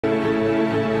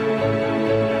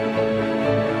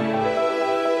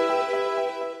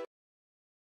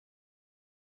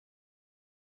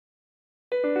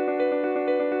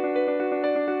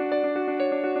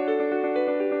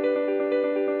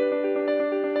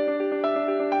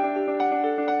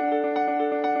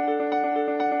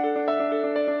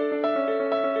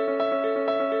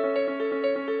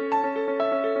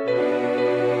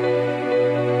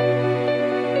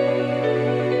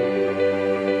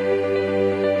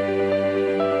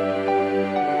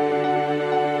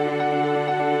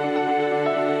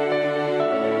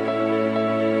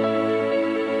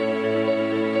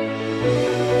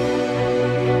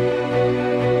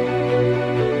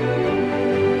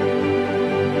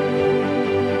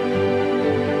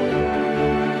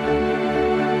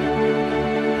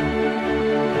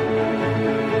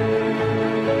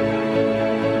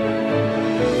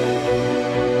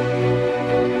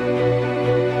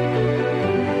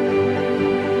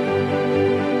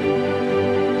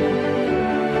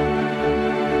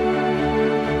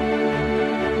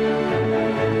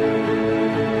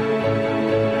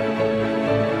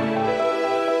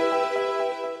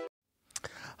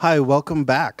Hi, welcome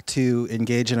back to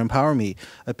Engage and Empower Me,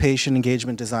 a patient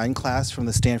engagement design class from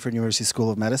the Stanford University School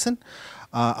of Medicine.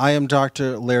 I am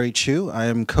Dr. Larry Chu. I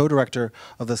am co-director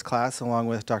of this class along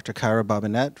with Dr. Kyra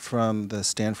Bobinet from the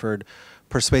Stanford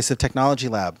Persuasive Technology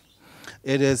Lab.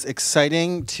 It is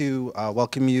exciting to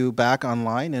welcome you back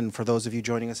online, and for those of you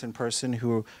joining us in person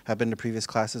who have been to previous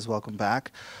classes, welcome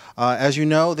back. As you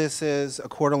know, this is a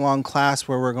quarter-long class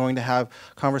where we're going to have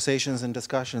conversations and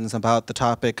discussions about the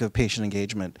topic of patient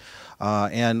engagement.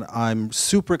 And I'm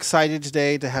super excited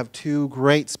today to have two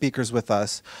great speakers with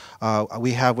us.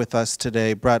 We have with us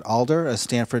today Brett Alder, a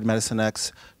Stanford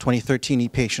MedX 2013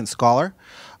 ePatient Scholar,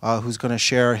 who's going to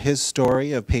share his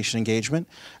story of patient engagement.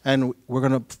 And we're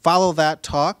going to follow that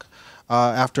talk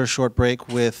after a short break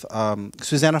with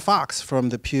Susanna Fox from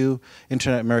the Pew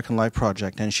Internet American Life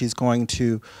Project. And she's going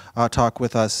to talk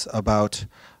with us about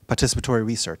participatory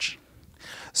research.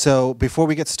 So before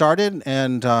we get started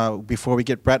and before we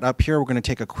get Brett up here, we're going to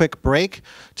take a quick break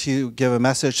to give a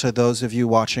message to those of you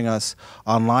watching us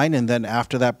online. And then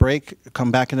after that break,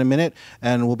 come back in a minute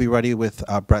and we'll be ready with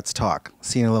Brett's talk.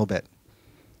 See you in a little bit.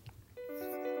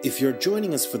 If you're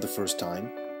joining us for the first time,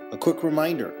 a quick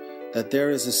reminder that there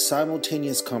is a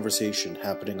simultaneous conversation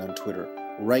happening on Twitter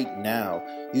right now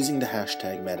using the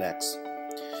hashtag MedX.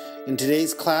 In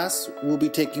today's class, we'll be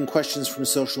taking questions from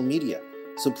social media,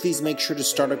 so please make sure to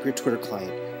start up your Twitter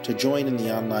client to join in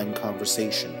the online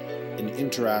conversation and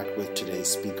interact with today's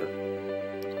speaker.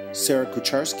 Sarah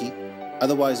Kucharski,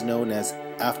 otherwise known as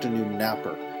Afternoon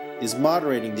Napper, is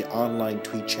moderating the online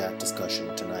tweet chat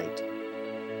discussion tonight.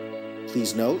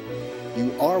 Please note,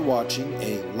 you are watching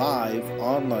a live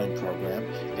online program,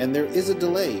 and there is a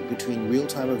delay between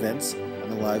real-time events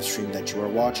and the live stream that you are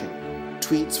watching.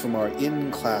 Tweets from our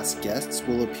in-class guests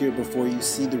will appear before you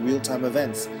see the real-time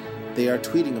events they are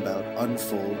tweeting about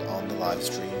unfold on the live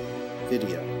stream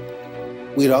video.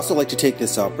 We'd also like to take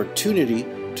this opportunity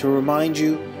to remind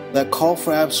you that Call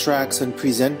for Abstracts and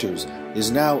Presenters is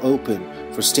now open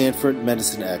for Stanford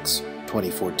MedX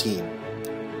 2014.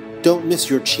 Don't miss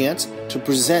your chance to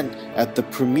present at the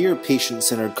premier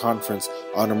patient-centered conference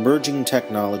on emerging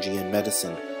technology in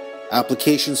medicine.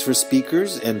 Applications for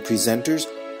speakers and presenters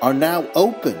are now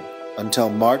open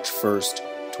until March 1st,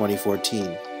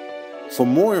 2014. For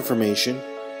more information,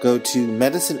 go to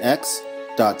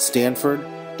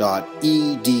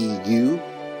medicinx.stanford.edu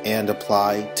and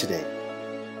apply today.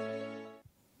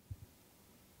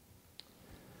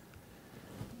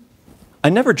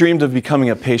 I never dreamed of becoming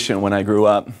a patient when I grew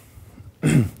up.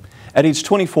 At age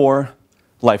 24,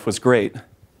 life was great.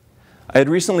 I had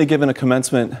recently given a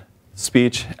commencement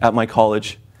speech at my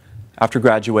college after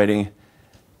graduating,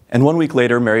 and 1 week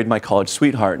later married my college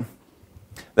sweetheart.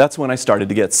 That's when I started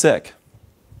to get sick.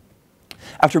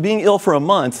 After being ill for a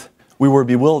month, we were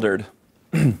bewildered.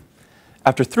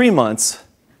 After 3 months,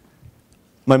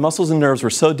 my muscles and nerves were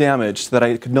so damaged that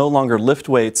I could no longer lift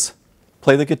weights,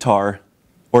 play the guitar,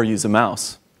 or use a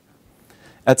mouse.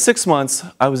 At 6 months,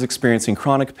 I was experiencing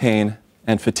chronic pain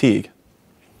and fatigue.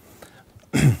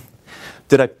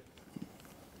 Did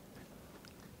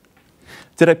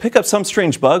I pick up some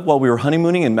strange bug while we were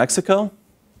honeymooning in Mexico?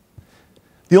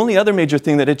 The only other major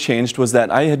thing that had changed was that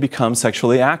I had become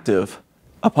sexually active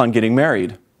upon getting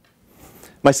married.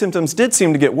 My symptoms did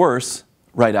seem to get worse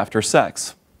right after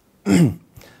sex.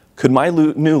 Could my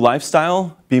new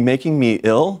lifestyle be making me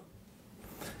ill?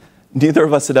 Neither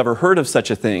of us had ever heard of such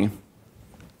a thing,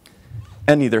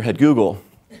 and neither had Google.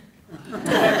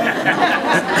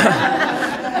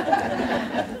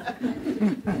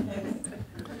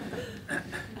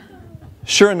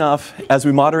 Sure enough, as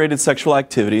we moderated sexual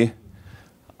activity,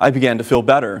 I began to feel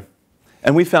better.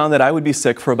 And we found that I would be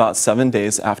sick for about 7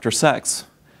 days after sex,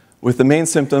 with the main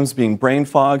symptoms being brain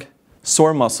fog,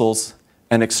 sore muscles,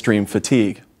 and extreme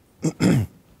fatigue.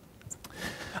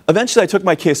 Eventually, I took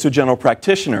my case to a general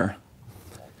practitioner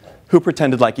who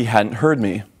pretended like he hadn't heard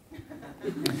me.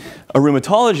 A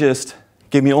rheumatologist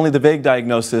gave me only the vague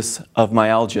diagnosis of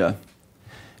myalgia,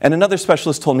 and another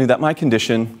specialist told me that my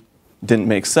condition didn't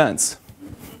make sense.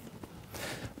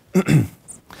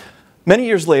 Many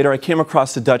years later, I came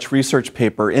across a Dutch research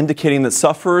paper indicating that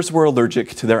sufferers were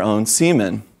allergic to their own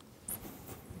semen.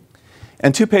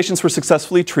 And 2 patients were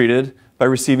successfully treated by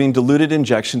receiving diluted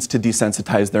injections to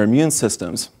desensitize their immune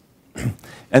systems.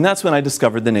 And that's when I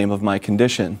discovered the name of my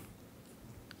condition: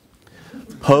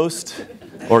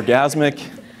 post-orgasmic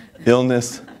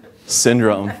illness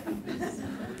syndrome.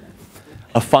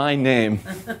 A fine name.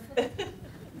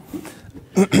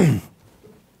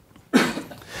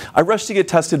 I rushed to get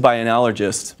tested by an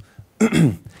allergist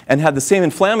and had the same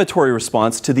inflammatory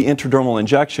response to the intradermal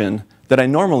injection that I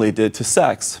normally did to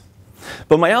sex.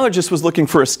 But my allergist was looking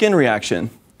for a skin reaction,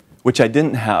 which I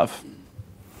didn't have.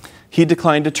 He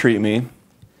declined to treat me,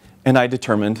 and I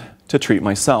determined to treat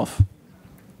myself.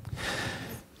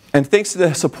 And thanks to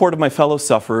the support of my fellow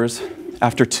sufferers,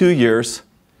 after 2 years,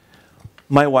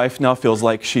 my wife now feels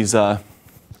like she's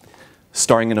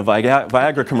starring in a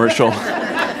Viagra commercial.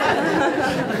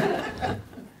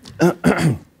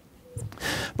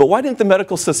 But why didn't the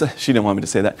medical system, she didn't want me to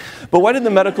say that, but why didn't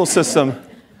the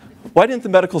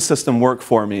medical system work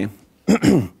for me?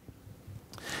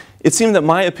 It seemed that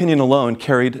my opinion alone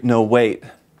carried no weight.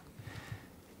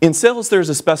 In sales, there's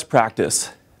this best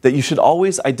practice that you should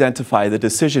always identify the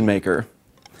decision maker.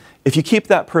 If you keep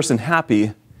that person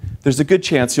happy, there's a good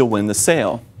chance you'll win the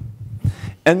sale.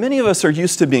 And many of us are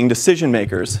used to being decision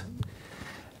makers.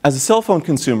 As a cell phone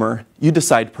consumer, you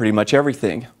decide pretty much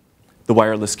everything. The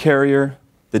wireless carrier,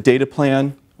 the data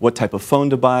plan, what type of phone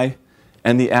to buy,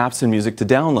 and the apps and music to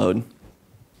download.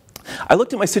 I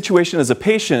looked at my situation as a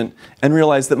patient and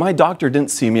realized that my doctor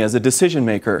didn't see me as a decision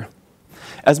maker.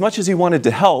 As much as he wanted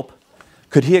to help,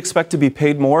 could he expect to be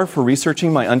paid more for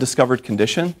researching my undiscovered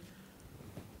condition?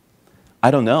 I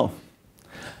don't know.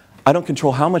 I don't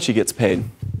control how much he gets paid.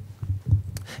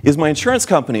 Is my insurance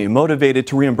company motivated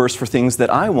to reimburse for things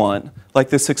that I want, like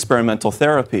this experimental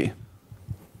therapy?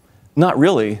 Not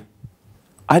really.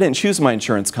 I didn't choose my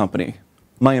insurance company.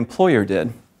 My employer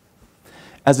did.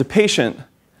 As a patient,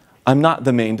 I'm not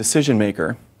the main decision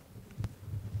maker.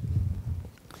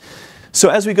 So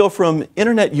as we go from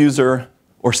internet user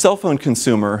or cell phone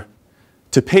consumer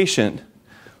to patient,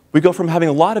 we go from having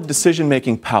a lot of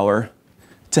decision-making power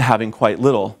to having quite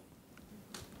little.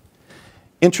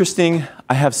 Interesting,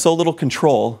 I have so little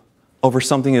control over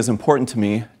something as important to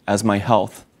me as my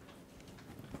health.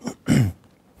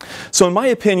 So in my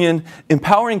opinion,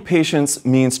 empowering patients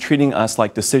means treating us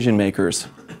like decision makers.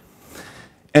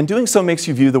 And doing so makes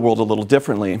you view the world a little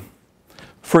differently.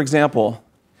 For example,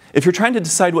 if you're trying to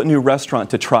decide what new restaurant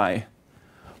to try,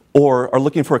 or are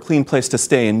looking for a clean place to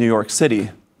stay in New York City,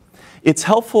 it's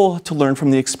helpful to learn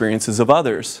from the experiences of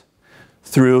others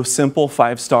through simple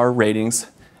 5-star ratings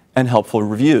and helpful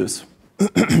reviews.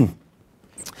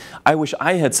 I wish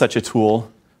I had such a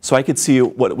tool so I could see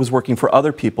what was working for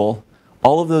other people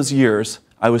all of those years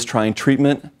I was trying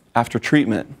treatment after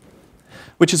treatment,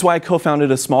 which is why I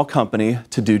co-founded a small company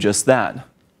to do just that.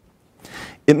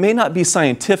 It may not be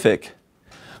scientific,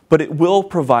 but it will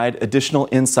provide additional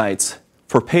insights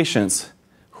for patients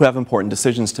who have important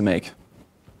decisions to make.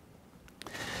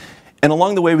 And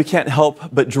along the way, we can't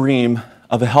help but dream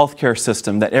of a healthcare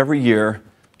system that every year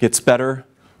gets better,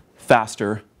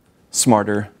 faster,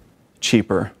 smarter,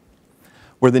 cheaper,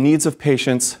 where the needs of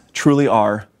patients truly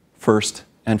are first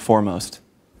and foremost.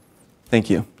 Thank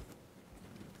you.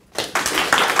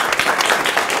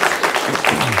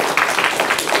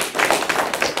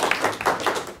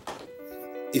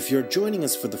 If you're joining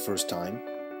us for the first time,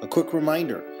 a quick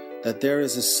reminder that there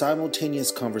is a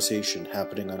simultaneous conversation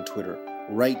happening on Twitter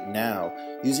right now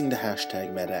using the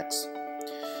hashtag MedX.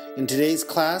 In today's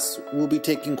class, we'll be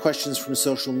taking questions from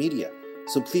social media,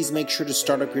 so please make sure to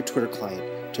start up your Twitter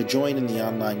client to join in the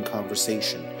online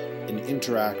conversation and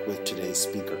interact with today's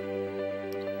speaker.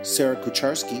 Sarah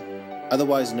Kucharski,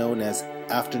 otherwise known as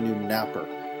Afternoon Napper,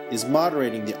 is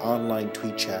moderating the online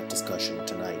tweet chat discussion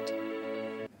tonight.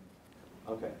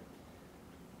 Okay.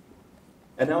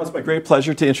 And now it's my great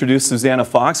pleasure to introduce Susanna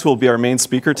Fox, who will be our main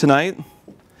speaker tonight.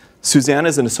 Susanna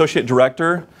is an associate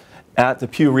director at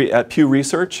Pew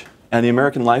Research and the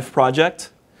American Life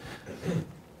Project.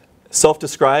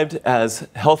 Self-described as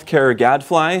healthcare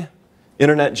gadfly,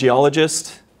 internet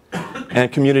geologist,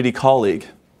 and community colleague.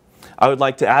 I would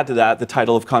like to add to that the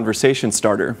title of conversation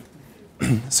starter.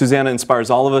 Susanna inspires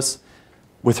all of us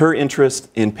with her interest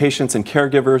in patients and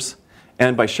caregivers,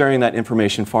 and by sharing that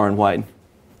information far and wide.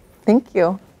 Thank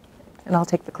you. And I'll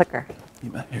take the clicker.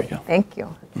 Here you go. Thank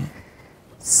you.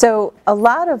 So a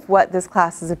lot of what this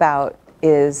class is about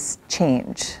is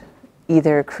change,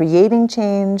 either creating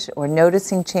change or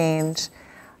noticing change.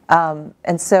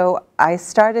 And so I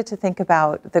started to think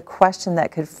about the question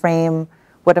that could frame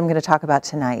what I'm going to talk about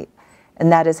tonight.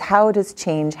 And that is, how does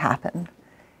change happen?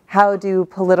 How do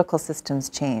political systems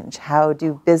change? How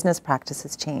do business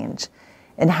practices change?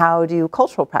 And how do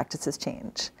cultural practices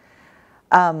change?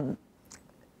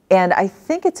 And I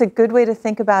think it's a good way to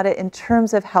think about it in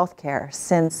terms of healthcare,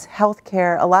 since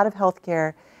healthcare, a lot of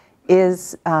healthcare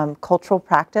is cultural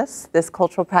practice, this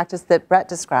cultural practice that Brett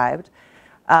described,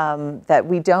 that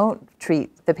we don't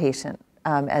treat the patient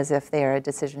as if they are a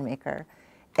decision maker.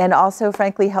 And also,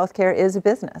 frankly, healthcare is a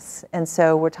business. And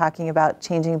so we're talking about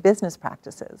changing business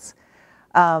practices.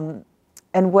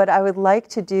 And what I would like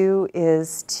to do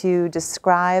is to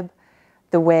describe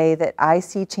the way that I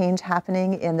see change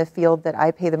happening in the field that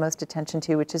I pay the most attention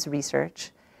to, which is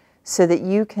research, so that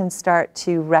you can start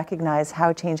to recognize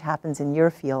how change happens in your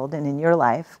field and in your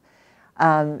life,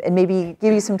 and maybe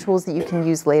give you some tools that you can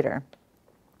use later.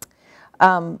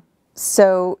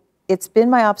 So it's been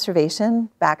my observation,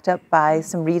 backed up by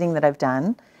some reading that I've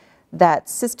done, that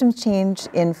systems change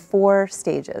in 4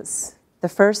 stages. The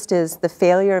first is the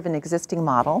failure of an existing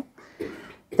model,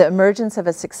 the emergence of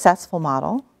a successful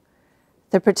model,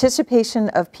 the participation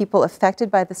of people affected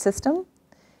by the system,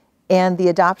 and the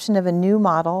adoption of a new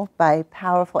model by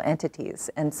powerful entities.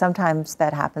 And sometimes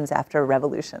that happens after a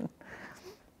revolution.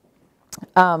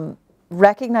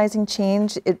 Recognizing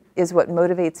change is what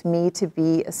motivates me to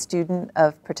be a student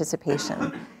of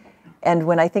participation. And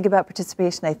when I think about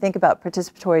participation, I think about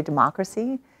participatory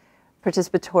democracy,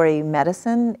 participatory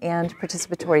medicine, and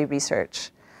participatory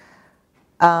research.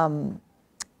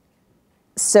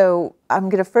 So I'm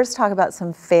going to first talk about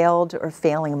some failed or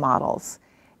failing models.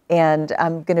 And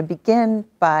I'm going to begin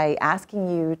by asking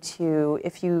you to,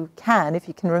 if you can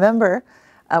remember,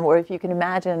 or if you can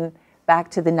imagine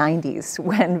back to the 90s,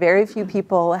 when very few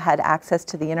people had access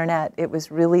to the internet. It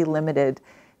was really limited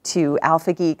to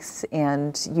alpha geeks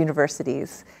and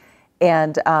universities.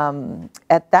 And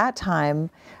at that time,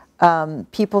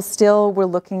 people still were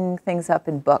looking things up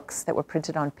in books that were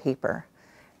printed on paper.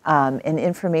 And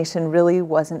information really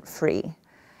wasn't free.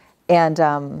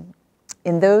 And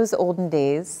in those olden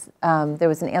days, there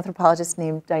was an anthropologist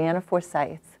named Diana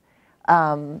Forsyth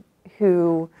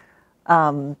who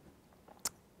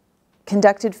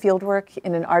conducted fieldwork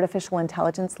in an artificial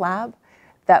intelligence lab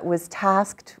that was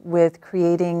tasked with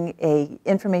creating an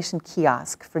information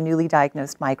kiosk for newly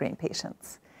diagnosed migraine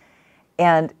patients.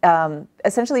 And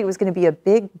essentially, it was going to be a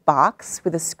big box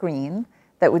with a screen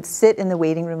that would sit in the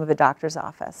waiting room of a doctor's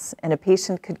office. And a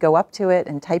patient could go up to it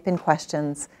and type in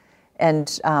questions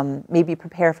and maybe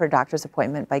prepare for a doctor's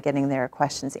appointment by getting their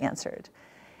questions answered.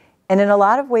 And in a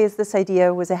lot of ways, this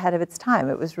idea was ahead of its time.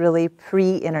 It was really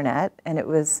pre-internet, and it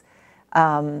was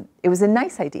a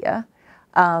nice idea.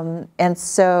 And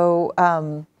so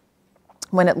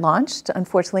when it launched,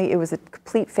 unfortunately, it was a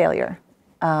complete failure.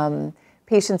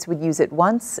 Patients would use it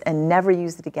once and never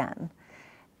use it again.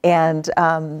 And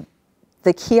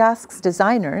the kiosk's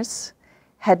designers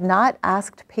had not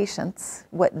asked patients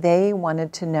what they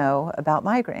wanted to know about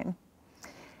migraine.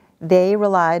 They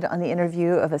relied on the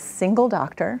interview of a single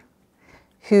doctor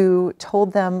who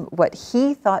told them what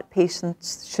he thought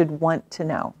patients should want to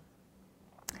know.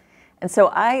 And so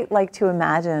I like to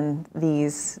imagine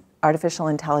these artificial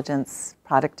intelligence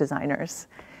product designers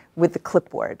with the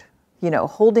clipboard,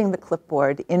 holding the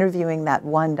clipboard, interviewing that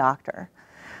one doctor.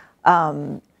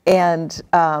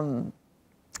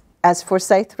 As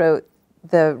Forsyth wrote,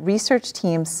 the research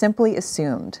team simply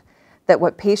assumed that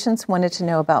what patients wanted to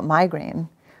know about migraine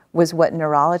was what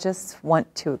neurologists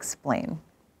want to explain.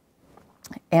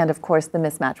 And of course, the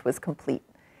mismatch was complete.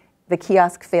 The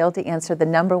kiosk failed to answer the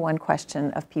 #1 question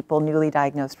of people newly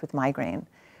diagnosed with migraine,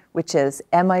 which is,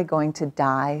 am I going to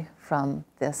die from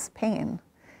this pain?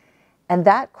 And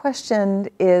that question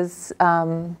is,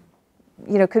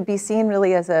 could be seen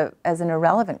really as an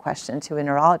irrelevant question to a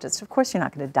neurologist. Of course, you're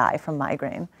not going to die from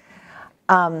migraine.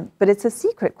 But it's a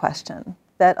secret question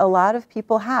that a lot of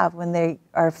people have when they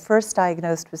are first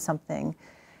diagnosed with something.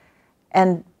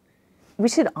 And we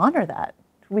should honor that.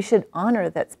 We should honor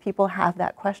that people have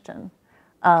that question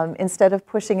instead of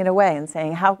pushing it away and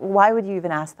saying, why would you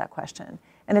even ask that question?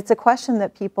 And it's a question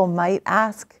that people might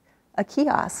ask a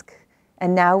kiosk.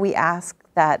 And now we ask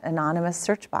that anonymous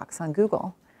search box on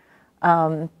Google.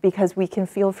 Because we can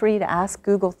feel free to ask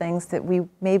Google things that we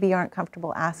maybe aren't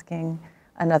comfortable asking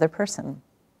another person.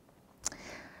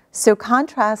 So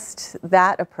contrast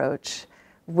that approach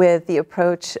with the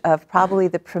approach of probably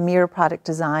the premier product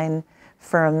design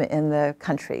firm in the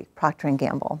country, Procter &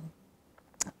 Gamble.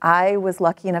 I was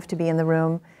lucky enough to be in the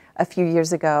room a few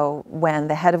years ago when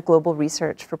the head of global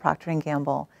research for Procter &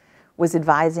 Gamble was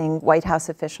advising White House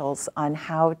officials on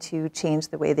how to change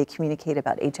the way they communicate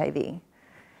about HIV.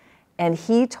 And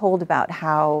he told about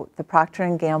how the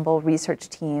Procter & Gamble research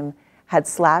team had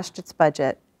slashed its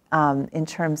budget in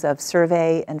terms of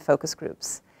survey and focus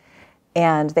groups.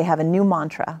 And they have a new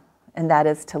mantra, and that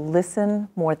is to listen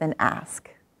more than ask.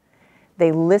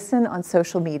 They listen on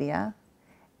social media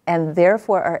and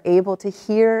therefore are able to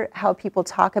hear how people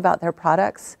talk about their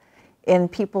products in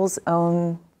people's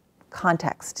own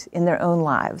context, in their own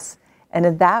lives. And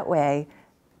in that way,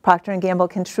 Procter & Gamble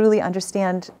can truly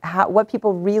understand what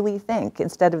people really think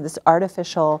instead of this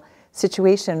artificial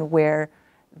situation where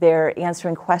they're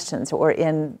answering questions or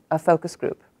in a focus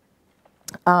group.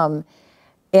 So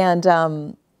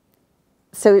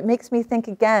it makes me think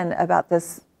again about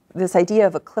this idea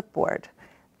of a clipboard,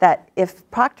 that if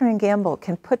Procter & Gamble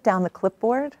can put down the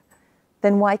clipboard,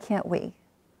 then why can't we?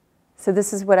 So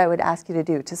this is what I would ask you to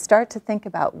do, to start to think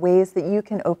about ways that you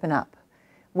can open up,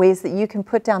 ways that you can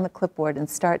put down the clipboard and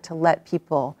start to let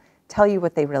people tell you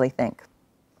what they really think.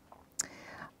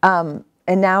 And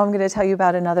now I'm going to tell you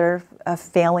about another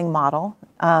failing model,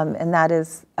 and that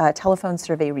is telephone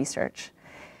survey research.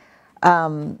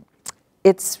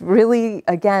 It's really,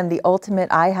 again, the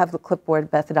ultimate I have the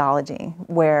clipboard methodology,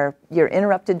 where you're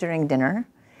interrupted during dinner,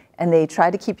 and they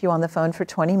try to keep you on the phone for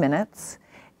 20 minutes,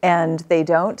 and they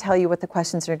don't tell you what the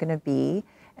questions are going to be,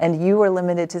 and you are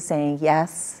limited to saying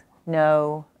yes,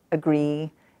 no,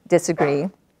 agree, disagree.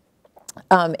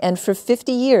 And for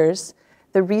 50 years,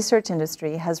 the research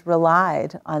industry has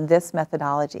relied on this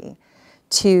methodology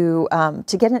to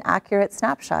get an accurate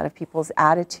snapshot of people's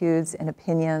attitudes and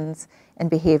opinions and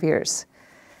behaviors.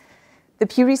 The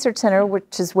Pew Research Center,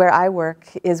 which is where I work,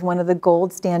 is one of the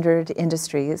gold standard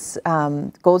industries,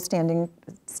 gold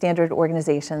standard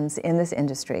organizations in this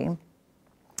industry.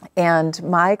 And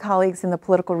my colleagues in the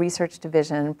political research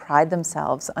division pride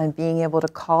themselves on being able to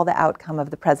call the outcome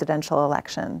of the presidential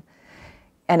election.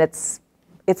 And it's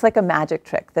like a magic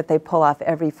trick that they pull off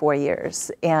every 4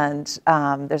 years. And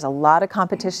there's a lot of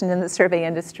competition in the survey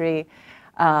industry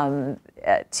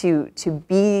to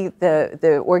be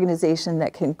the organization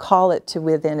that can call it to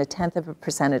within 1/10 of a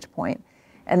percentage point.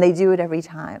 And they do it every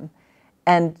time.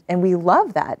 And we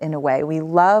love that in a way. We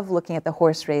love looking at the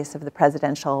horse race of the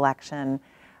presidential election.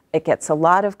 It gets a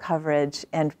lot of coverage,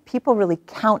 and people really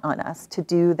count on us to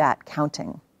do that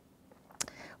counting.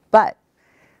 But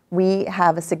we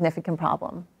have a significant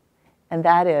problem, and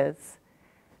that is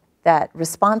that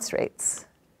response rates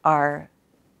are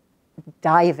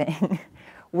diving.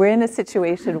 We're in a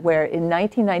situation where in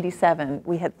 1997,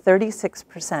 we had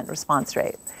 36% response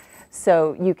rate.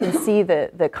 So you can see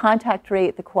the contact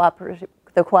rate,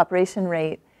 the cooperation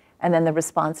rate, and then the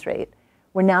response rate.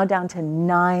 We're now down to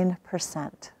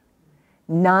 9%.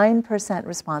 9%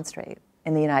 response rate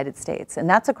in the United States. And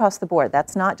that's across the board.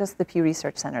 That's not just the Pew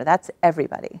Research Center. That's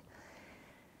everybody.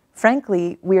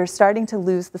 Frankly, we are starting to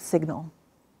lose the signal.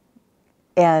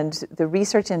 And the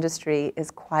research industry is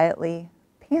quietly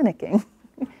panicking,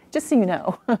 just so you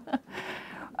know.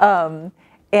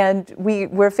 And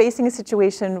we're facing a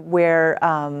situation where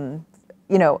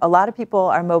you know, a lot of people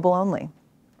are mobile only.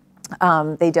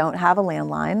 They don't have a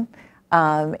landline,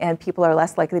 and people are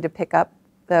less likely to pick up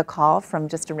the call from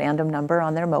just a random number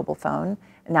on their mobile phone.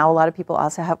 And now a lot of people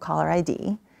also have caller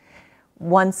ID.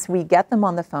 Once we get them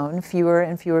on the phone, fewer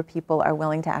and fewer people are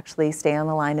willing to actually stay on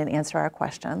the line and answer our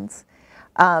questions.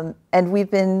 And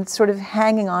we've been sort of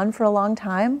hanging on for a long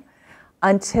time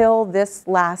until this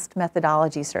last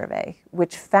methodology survey,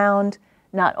 which found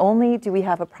not only do we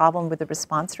have a problem with the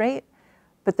response rate,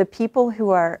 but the people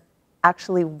who are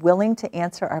actually willing to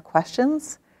answer our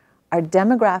questions are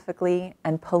demographically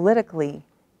and politically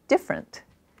different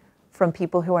from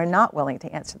people who are not willing to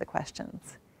answer the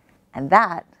questions. And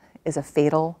that is a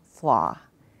fatal flaw.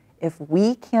 If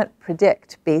we can't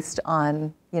predict based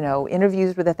on, you know,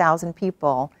 interviews with 1,000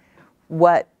 people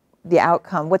what the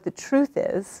outcome, what the truth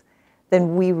is,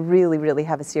 then we really, really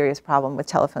have a serious problem with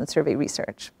telephone survey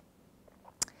research.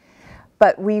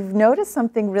 But we've noticed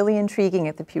something really intriguing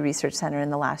at the Pew Research Center in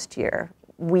the last year.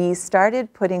 We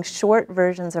started putting short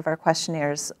versions of our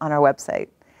questionnaires on our website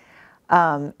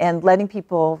and letting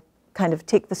people kind of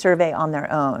take the survey on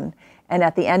their own. And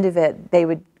at the end of it, they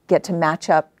would get to match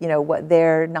up, you know, what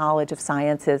their knowledge of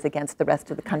science is against the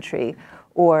rest of the country,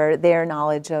 or their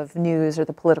knowledge of news or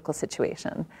the political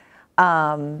situation.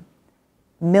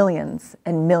 Millions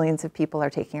and millions of people are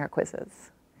taking our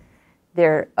quizzes.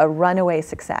 They're a runaway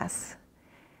success.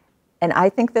 And I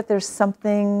think that there's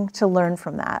something to learn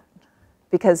from that.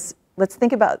 Because let's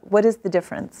think about, what is the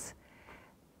difference?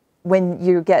 When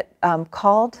you get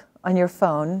called on your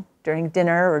phone during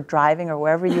dinner or driving or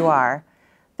wherever you are,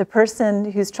 the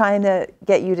person who's trying to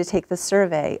get you to take the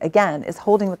survey, again, is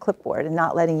holding the clipboard and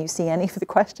not letting you see any of the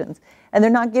questions. And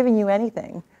they're not giving you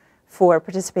anything for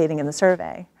participating in the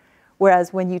survey.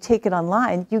 Whereas when you take it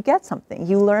online, you get something.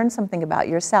 You learn something about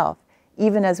yourself,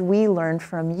 even as we learn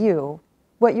from you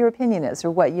what your opinion is or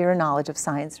what your knowledge of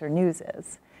science or news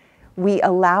is. We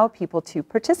allow people to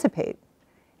participate,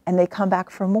 and they come back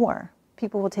for more.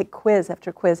 People will take quiz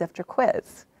after quiz after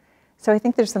quiz. So I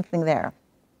think there's something there.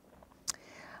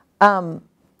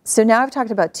 So now I've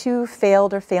talked about 2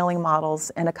 failed or failing models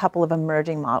and a couple of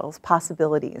emerging models,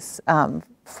 possibilities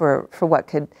for what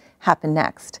could happen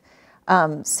next.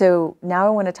 So now I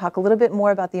want to talk a little bit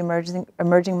more about the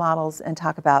emerging models and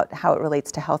talk about how it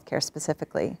relates to healthcare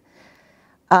specifically.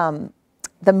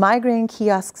 The migraine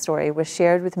kiosk story was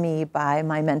shared with me by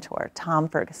my mentor, Tom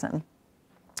Ferguson.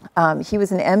 He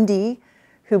was an MD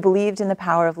who believed in the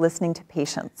power of listening to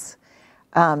patients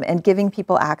and giving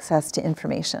people access to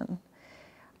information.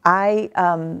 I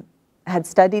had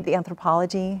studied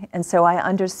anthropology, and so I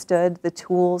understood the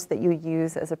tools that you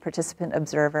use as a participant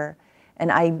observer,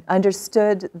 and I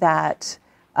understood that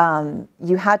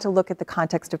you had to look at the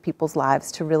context of people's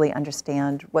lives to really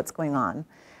understand what's going on.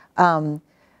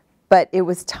 But it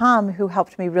was Tom who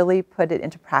helped me really put it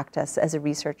into practice as a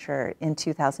researcher in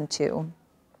 2002.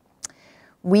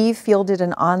 We fielded a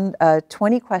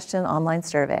 20-question online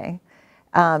survey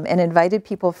and invited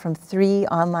people from 3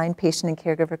 online patient and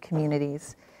caregiver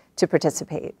communities to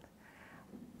participate.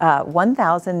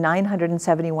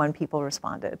 1,971 people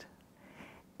responded.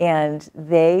 And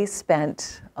they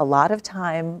spent a lot of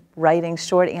time writing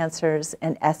short answers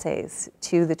and essays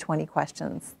to the 20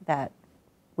 questions that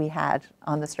we had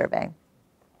on the survey.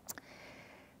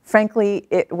 Frankly,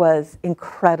 it was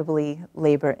incredibly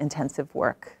labor-intensive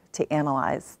work to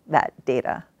analyze that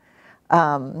data.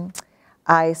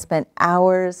 I spent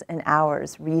hours and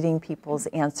hours reading people's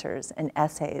answers and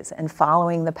essays and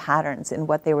following the patterns in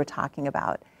what they were talking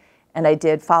about. And I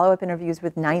did follow-up interviews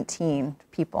with 19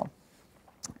 people.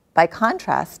 By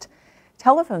contrast,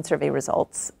 telephone survey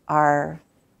results are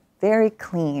very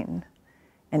clean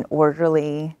and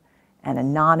orderly and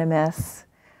anonymous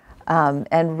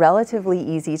and relatively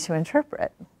easy to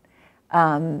interpret.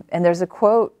 And there's a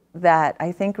quote that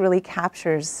I think really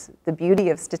captures the beauty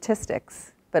of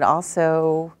statistics, but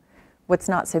also what's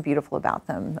not so beautiful about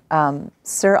them.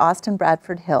 Sir Austin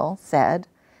Bradford Hill said,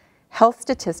 "Health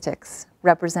statistics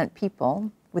represent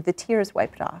people with the tears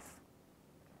wiped off."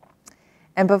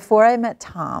 And before I met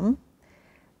Tom,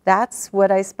 that's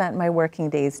what I spent my working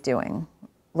days doing,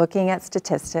 looking at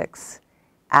statistics,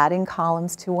 adding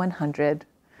columns to 100,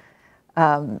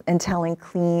 and telling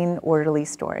clean, orderly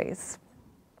stories.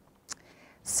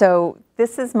 So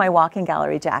this is my walking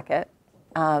gallery jacket,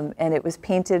 and it was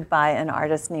painted by an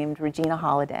artist named Regina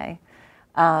Holiday.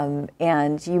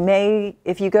 And you may,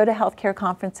 if you go to healthcare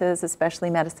conferences, especially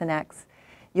MedX,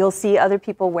 you'll see other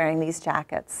people wearing these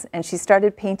jackets. And she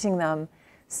started painting them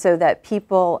so that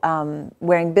people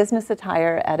wearing business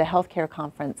attire at a healthcare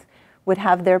conference would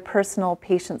have their personal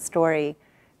patient story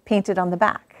painted on the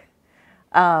back.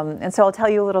 And so I'll tell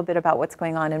you a little bit about what's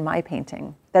going on in my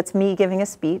painting. That's me giving a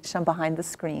speech. I'm behind the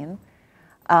screen.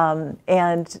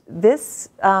 And this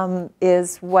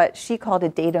is what she called a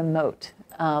data moat.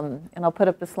 And I'll put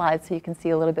up the slide so you can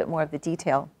see a little bit more of the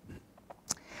detail.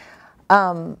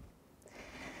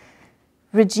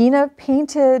 Regina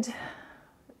painted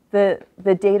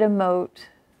the data moat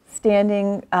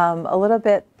standing a little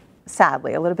bit,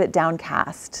 sadly, a little bit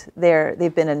downcast.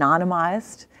 They've been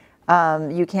anonymized.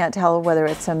 You can't tell whether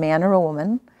it's a man or a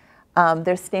woman.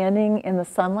 They're standing in the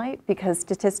sunlight because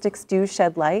statistics do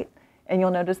shed light. And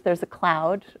you'll notice there's a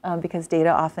cloud because data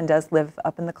often does live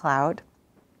up in the cloud.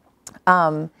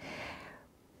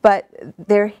 But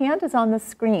their hand is on the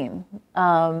screen.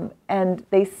 And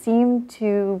they seem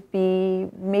to be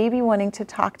maybe wanting to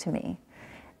talk to me.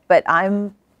 But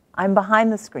I'm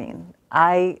behind the screen.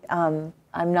 I'm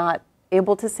not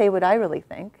able to say what I really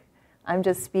think. I'm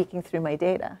just speaking through my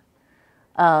data.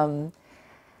 And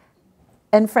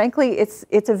frankly,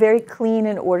 it's a very clean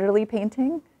and orderly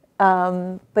painting,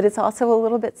 but it's also a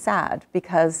little bit sad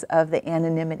because of the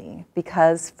anonymity,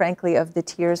 because frankly of the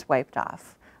tears wiped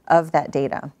off of that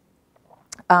data.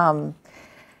 And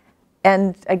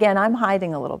again, I'm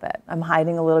hiding a little bit. I'm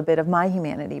hiding a little bit of my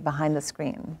humanity behind the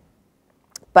screen.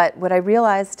 But what I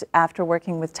realized after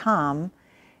working with Tom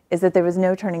is that there was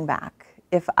no turning back.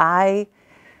 If I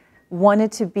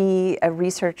wanted to be a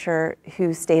researcher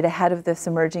who stayed ahead of this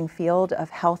emerging field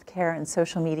of healthcare and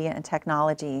social media and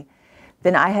technology,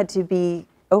 then I had to be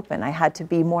open. I had to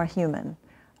be more human.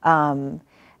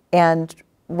 And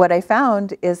what I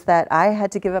found is that I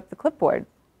had to give up the clipboard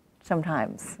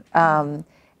sometimes and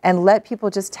let people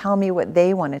just tell me what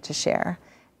they wanted to share.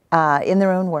 In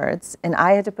their own words, and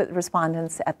I had to put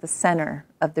respondents at the center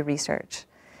of the research.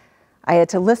 I had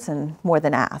to listen more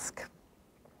than ask.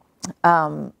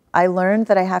 I learned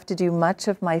that I have to do much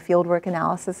of my fieldwork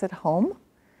analysis at home,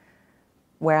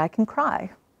 where I can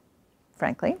cry,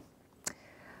 frankly.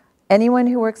 Anyone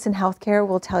who works in healthcare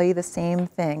will tell you the same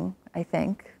thing, I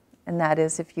think, and that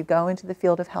is if you go into the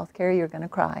field of healthcare, you're going to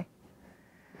cry.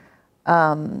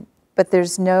 But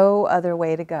there's no other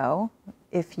way to go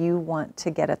if you want to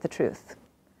get at the truth.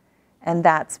 And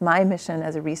that's my mission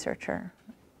as a researcher,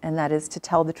 and that is to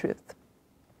tell the truth.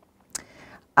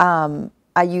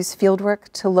 I use fieldwork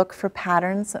to look for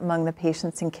patterns among the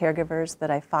patients and caregivers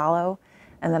that I follow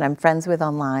and that I'm friends with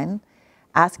online,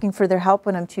 asking for their help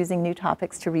when I'm choosing new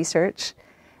topics to research.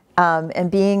 And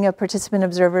being a participant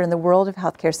observer in the world of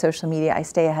healthcare social media, I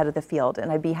stay ahead of the field,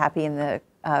 and I'd be happy in the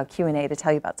Q&A to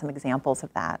tell you about some examples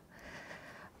of that.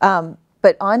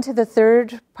 But on to the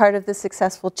third part of the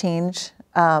successful change,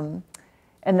 and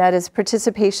that is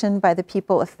participation by the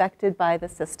people affected by the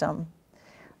system.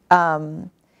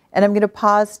 And I'm going to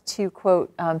pause to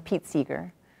quote Pete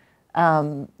Seeger,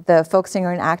 the folk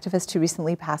singer and activist who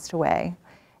recently passed away.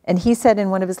 And he said in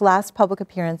one of his last public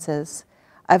appearances,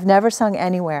 "I've never sung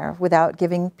anywhere without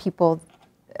giving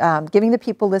the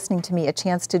people listening to me a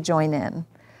chance to join in.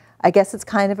 I guess it's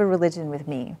kind of a religion with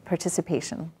me,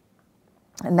 participation.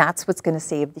 And that's what's going to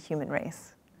save the human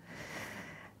race."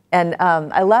 And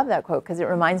I love that quote because it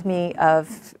reminds me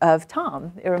of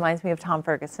Tom. It reminds me of Tom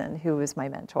Ferguson, who was my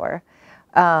mentor.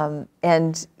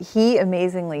 And he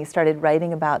amazingly started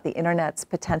writing about the internet's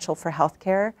potential for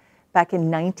healthcare back in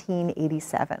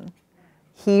 1987.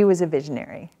 He was a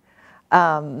visionary.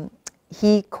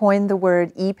 He coined the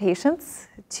word e-patients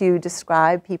to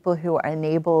describe people who are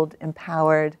enabled,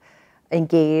 empowered,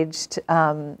 engaged,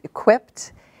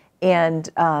 equipped. And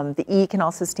the E can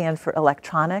also stand for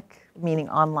electronic, meaning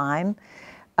online.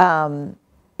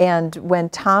 And when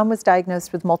Tom was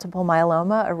diagnosed with multiple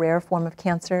myeloma, a rare form of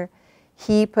cancer,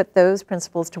 he put those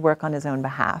principles to work on his own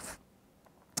behalf.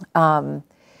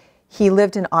 He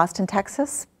lived in Austin,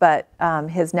 Texas, but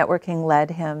his networking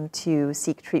led him to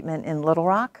seek treatment in Little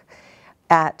Rock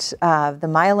at the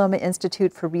Myeloma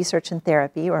Institute for Research and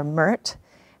Therapy, or MERT,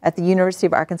 at the University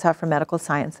of Arkansas for Medical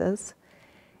Sciences.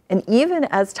 And even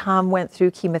as Tom went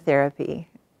through chemotherapy,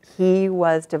 he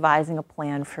was devising a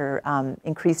plan for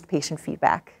increased patient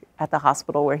feedback at the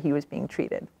hospital where he was being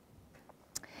treated.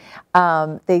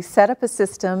 They set up a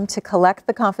system to collect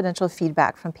the confidential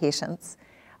feedback from patients.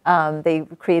 They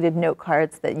created note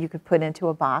cards that you could put into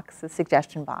a box, a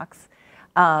suggestion box,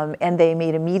 and they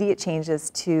made immediate changes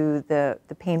to the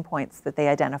pain points that they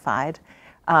identified,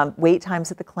 wait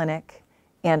times at the clinic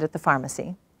and at the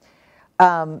pharmacy.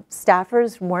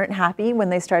 Staffers weren't happy when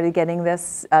they started getting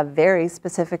this very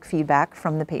specific feedback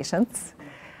from the patients.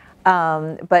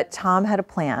 But Tom had a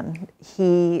plan.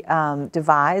 He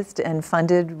devised and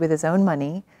funded with his own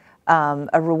money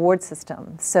a reward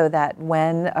system so that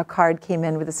when a card came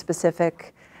in with a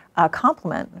specific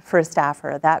compliment for a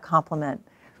staffer, that compliment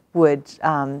would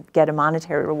get a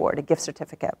monetary reward, a gift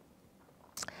certificate.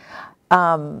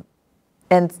 And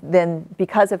then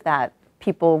because of that,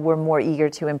 people were more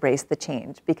eager to embrace the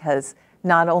change because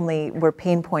not only were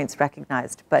pain points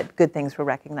recognized, but good things were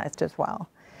recognized as well.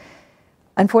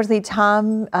 Unfortunately,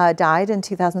 Tom died in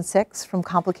 2006 from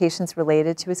complications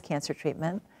related to his cancer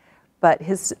treatment, but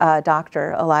his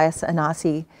doctor, Elias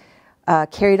Anasi,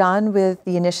 carried on with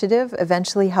the initiative,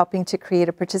 eventually helping to create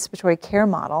a participatory care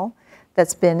model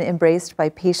that's been embraced by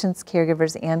patients,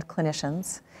 caregivers, and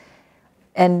clinicians.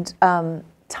 And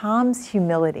Tom's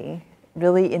humility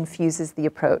really infuses the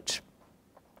approach.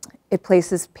 It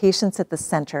places patients at the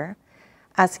center,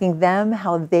 asking them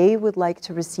how they would like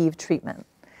to receive treatment,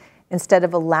 instead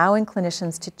of allowing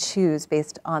clinicians to choose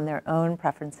based on their own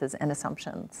preferences and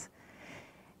assumptions.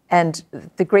 And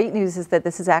the great news is that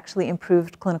this has actually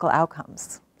improved clinical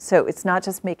outcomes. So it's not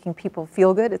just making people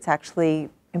feel good, it's actually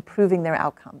improving their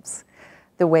outcomes,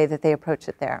 the way that they approach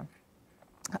it there.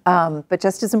 But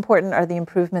just as important are the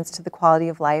improvements to the quality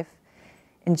of life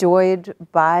enjoyed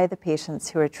by the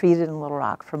patients who are treated in Little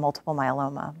Rock for multiple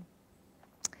myeloma.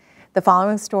 The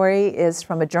following story is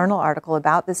from a journal article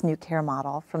about this new care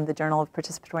model from the Journal of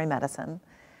Participatory Medicine.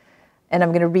 And I'm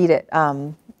going to read it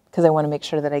because I want to make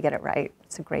sure that I get it right.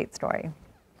 It's a great story.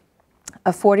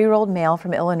 A 40-year-old male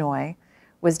from Illinois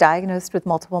was diagnosed with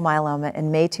multiple myeloma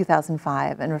in May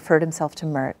 2005 and referred himself to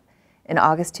MERT in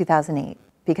August 2008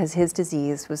 because his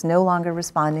disease was no longer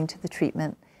responding to the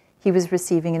treatment he was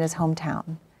receiving in his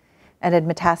hometown and had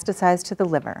metastasized to the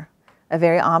liver, a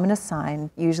very ominous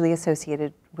sign usually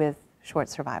associated with short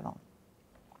survival.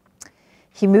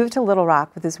 He moved to Little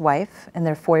Rock with his wife and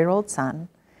their 4-year-old son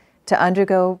to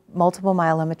undergo multiple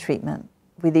myeloma treatment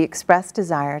with the express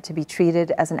desire to be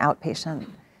treated as an outpatient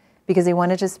because he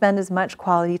wanted to spend as much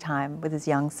quality time with his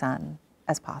young son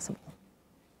as possible.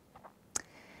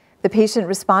 The patient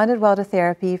responded well to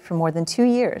therapy for more than 2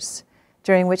 years,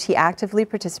 during which he actively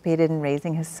participated in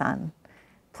raising his son,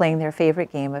 playing their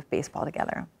favorite game of baseball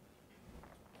together.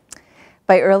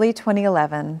 By early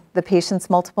 2011, the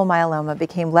patient's multiple myeloma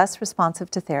became less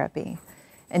responsive to therapy,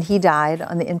 and he died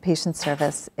on the inpatient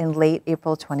service in late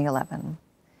April 2011.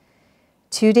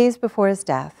 2 days before his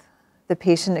death, the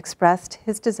patient expressed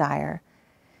his desire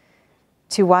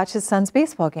to watch his son's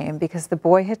baseball game because the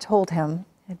boy had told him,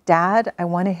 "Dad, I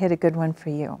want to hit a good one for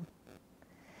you."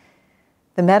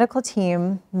 The medical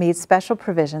team made special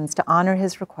provisions to honor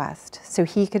his request so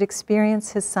he could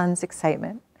experience his son's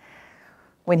excitement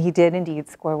when he did indeed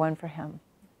score one for him.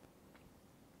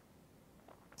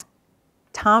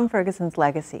 Tom Ferguson's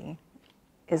legacy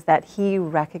is that he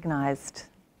recognized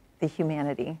the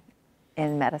humanity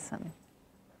in medicine.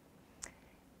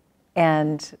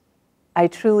 And I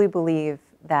truly believe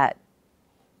that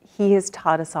he has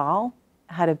taught us all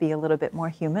how to be a little bit more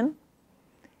human,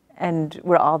 and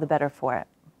we're all the better for it.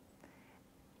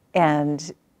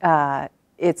 And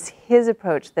it's his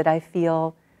approach that I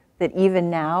feel that even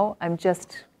now I'm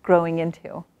just growing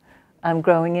into. I'm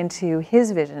growing into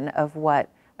his vision of what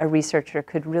a researcher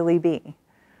could really be.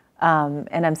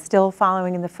 And I'm still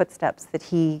following in the footsteps that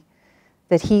he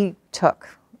took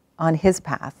on his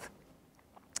path.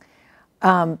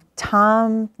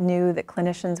 Tom knew that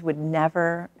clinicians would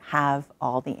never have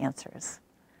all the answers.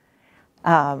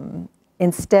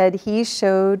 Instead, he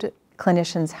showed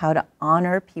clinicians how to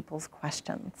honor people's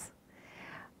questions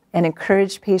and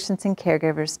encourage patients and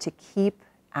caregivers to keep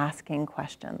asking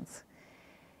questions.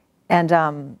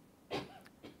 And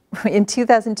in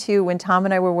 2002, when Tom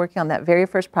and I were working on that very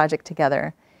first project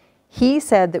together, he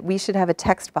said that we should have a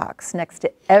text box next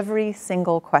to every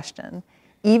single question,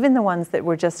 even the ones that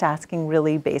were just asking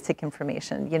really basic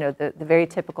information, you know, the very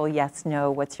typical yes, no,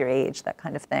 what's your age, that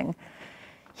kind of thing.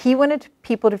 He wanted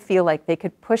people to feel like they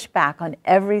could push back on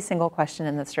every single question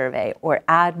in the survey or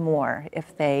add more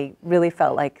if they really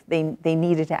felt like they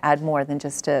needed to add more than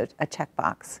just a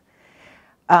checkbox.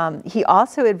 He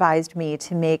also advised me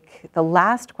to make the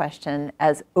last question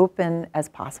as open as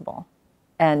possible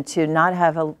and to not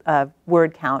have a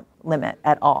word count limit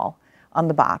at all on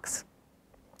the box.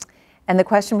 And the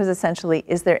question was essentially,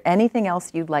 is there anything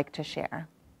else you'd like to share?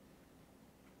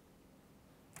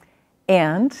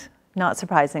 And, not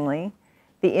surprisingly,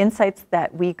 the insights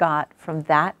that we got from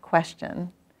that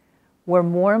question were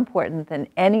more important than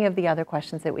any of the other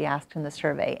questions that we asked in the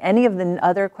survey. Any of the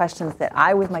other questions that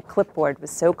I, with my clipboard,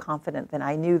 was so confident that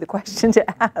I knew the question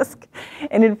to ask.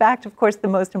 And in fact, of course, the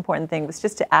most important thing was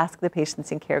just to ask the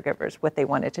patients and caregivers what they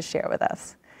wanted to share with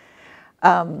us.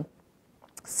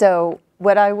 So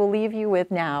what I will leave you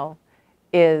with now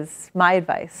is my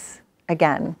advice,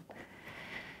 again,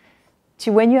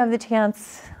 to when you have the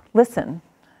chance, listen,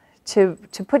 to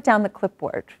put down the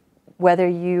clipboard, whether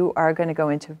you are going to go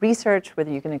into research,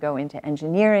 whether you're going to go into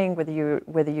engineering, whether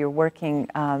you're working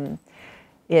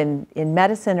in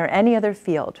medicine or any other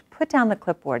field, put down the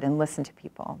clipboard and listen to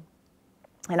people.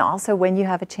 And also, when you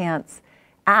have a chance,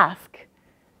 ask,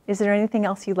 is there anything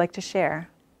else you'd like to share?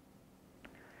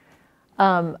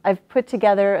 I've put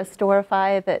together a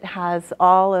Storify that has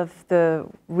all of the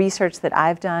research that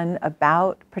I've done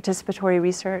about participatory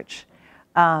research.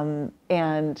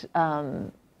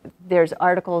 There's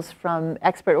articles from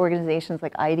expert organizations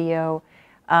like IDEO.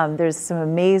 There's some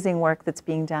amazing work that's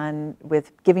being done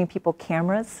with giving people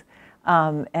cameras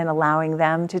and allowing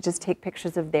them to just take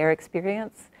pictures of their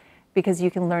experience, because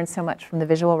you can learn so much from the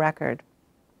visual record.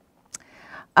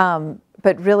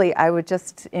 But really, I would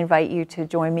just invite you to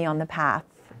join me on the path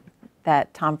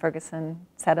that Tom Ferguson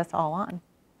set us all on.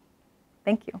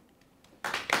 Thank you.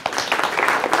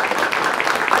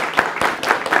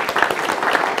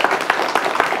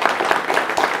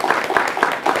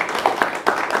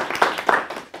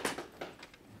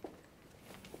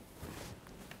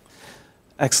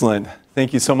 Excellent.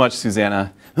 Thank you so much,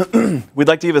 Susanna. We'd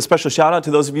like to give a special shout out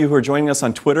to those of you who are joining us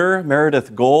on Twitter,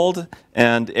 Meredith Gold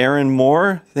and Aaron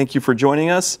Moore. Thank you for joining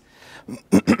us.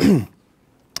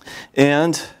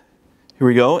 And here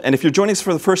we go. And if you're joining us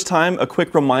for the first time, a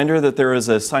quick reminder that there is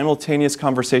a simultaneous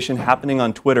conversation happening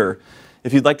on Twitter.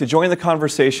 If you'd like to join the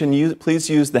conversation, please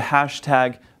use the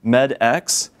hashtag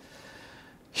MedX.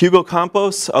 Hugo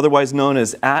Campos, otherwise known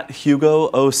as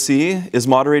 @HugoOC, is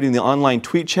moderating the online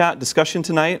tweet chat discussion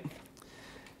tonight.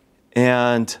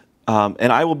 And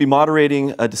I will be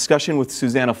moderating a discussion with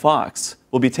Susanna Fox.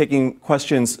 We'll be taking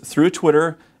questions through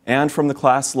Twitter and from the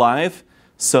class live.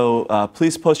 So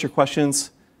please post your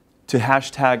questions to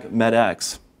hashtag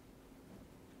MedX.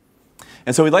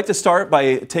 And so we'd like to start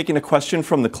by taking a question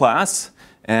from the class.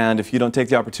 And if you don't take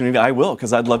the opportunity, I will,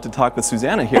 because I'd love to talk with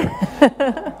Susanna here.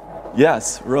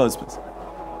 Yes, Rose.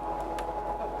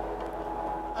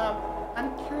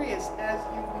 I'm curious, as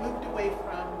you've moved away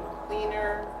from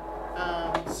cleaner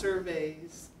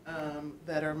surveys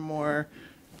that are more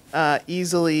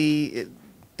easily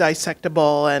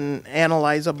dissectable and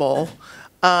analyzable,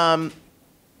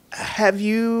 have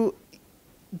you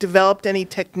developed any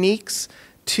techniques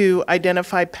to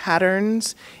identify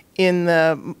patterns in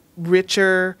the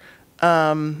richer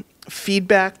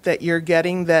feedback that you're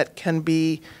getting that can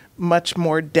be much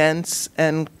more dense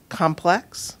and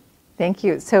complex? Thank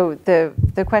you. So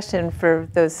the question for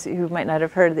those who might not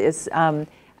have heard is,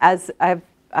 as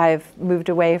I've moved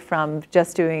away from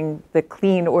just doing the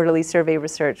clean, orderly survey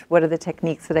research, what are the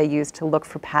techniques that I use to look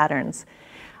for patterns?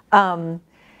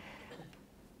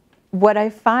 What I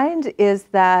find is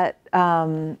that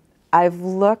I've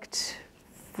looked,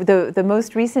 the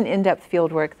most recent in-depth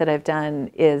field work that I've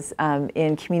done is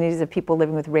in communities of people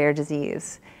living with rare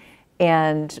disease.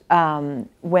 And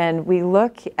when we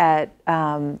look at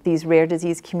these rare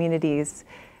disease communities,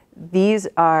 these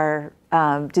are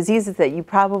diseases that you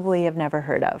probably have never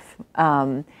heard of.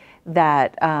 And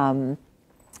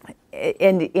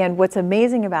what's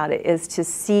amazing about it is to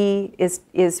see,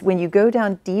 is when you go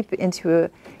down deep into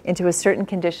a certain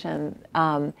condition,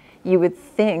 you would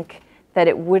think that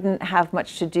it wouldn't have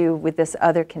much to do with this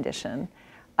other condition.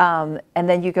 And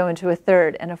then you go into a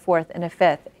third and a fourth and a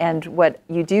fifth, and what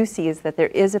you do see is that there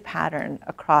is a pattern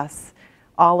across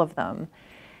all of them.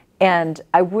 And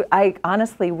I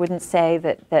honestly wouldn't say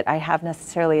that I have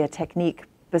necessarily a technique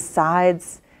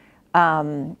besides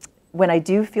when I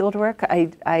do field work,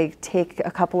 I take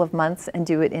a couple of months and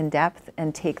do it in depth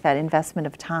and take that investment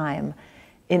of time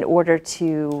in order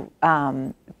to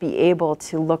be able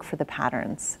to look for the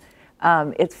patterns.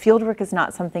 Field work is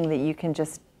not something that you can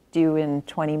just do in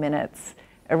 20 minutes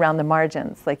around the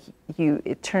margins. Like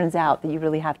it turns out that you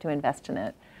really have to invest in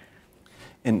it.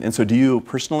 And so do you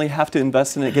personally have to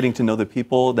invest in it, getting to know the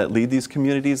people that lead these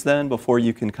communities then, before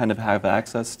you can kind of have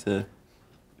access to?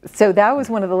 So that was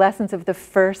one of the lessons of the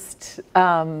first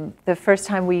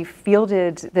time we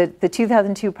fielded the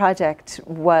 2002 project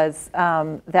was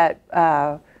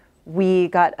that we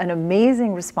got an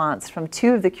amazing response from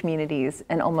 2 of the communities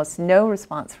and almost no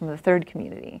response from the 3rd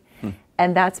community.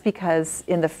 And that's because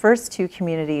in the first 2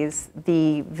 communities,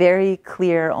 the very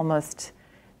clear, almost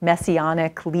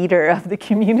messianic leader of the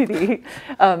community,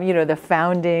 the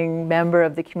founding member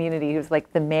of the community, who's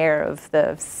like the mayor of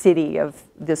the city, of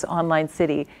this online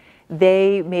city,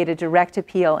 they made a direct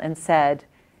appeal and said,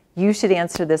 you should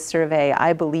answer this survey.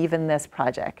 I believe in this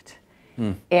project.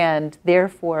 And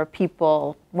therefore,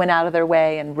 people went out of their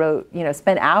way and wrote,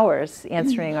 spent hours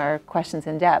answering our questions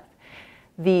in depth.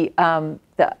 The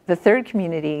 3rd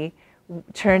community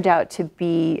turned out to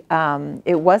be,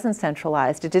 it wasn't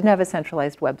centralized. It didn't have a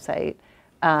centralized website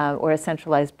or a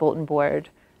centralized bulletin board.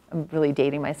 I'm really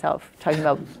dating myself, talking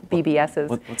about BBSs.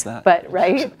 What's that? But,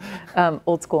 right?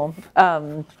 Old school.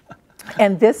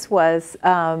 And this was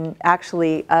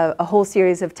actually a whole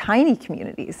series of tiny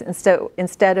communities. And so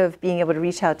instead of being able to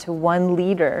reach out to one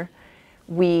leader,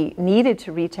 we needed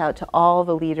to reach out to all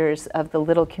the leaders of the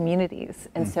little communities.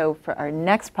 And so for our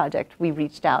next project, we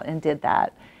reached out and did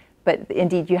that. But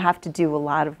indeed, you have to do a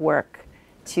lot of work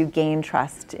to gain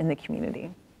trust in the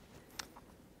community.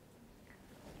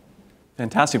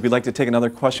 Fantastic. We'd like to take another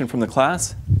question from the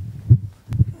class.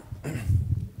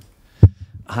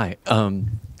 Hi.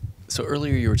 So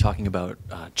earlier you were talking about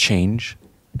change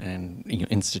and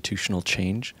institutional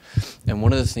change, and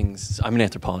one of the things, I'm an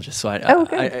anthropologist, so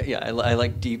I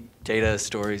like deep data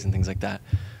stories and things like that.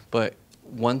 But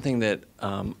one thing that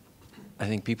I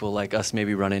think people like us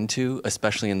maybe run into,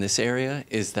 especially in this area,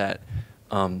 is that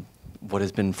what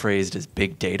has been phrased as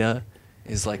big data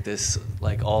is like this,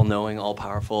 like all-knowing,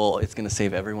 all-powerful, it's going to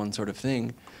save everyone sort of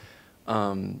thing.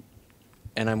 And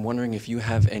I'm wondering if you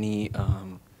have any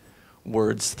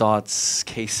words, thoughts,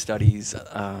 case studies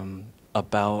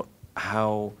about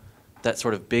how that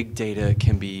sort of big data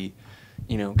can be,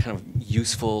 kind of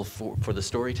useful for the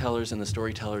storytellers, and the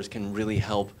storytellers can really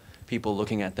help people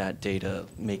looking at that data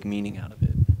make meaning out of it.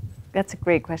 That's a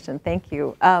great question. Thank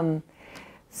you.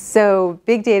 So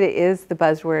big data is the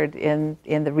buzzword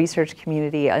in the research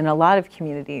community, in a lot of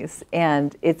communities,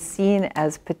 and it's seen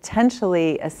as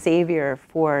potentially a savior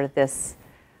for this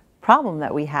problem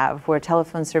that we have where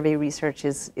telephone survey research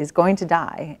is going to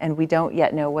die, and we don't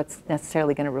yet know what's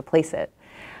necessarily going to replace it.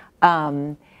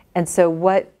 And so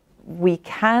what we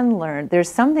can learn, there's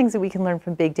some things that we can learn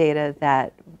from big data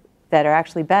that are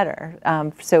actually better.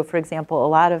 So for example, a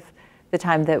lot of the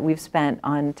time that we've spent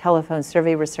on telephone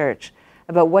survey research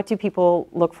about what do people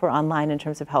look for online in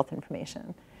terms of health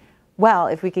information. Well,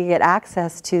 if we could get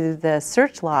access to the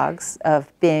search logs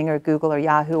of Bing or Google or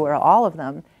Yahoo or all of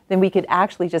them, then we could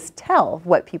actually just tell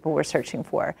what people were searching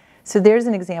for. So there's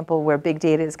an example where big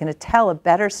data is going to tell a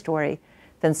better story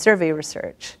than survey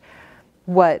research.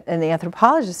 what an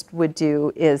anthropologist would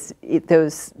do is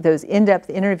those in-depth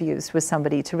interviews with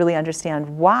somebody to really understand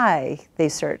why they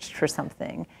searched for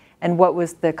something and what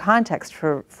was the context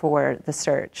for the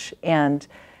search, and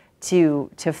to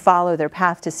follow their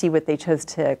path to see what they chose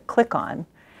to click on.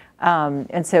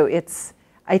 And so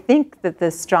I think that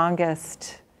the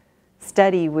strongest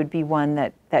study would be one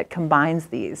that combines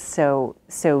these, so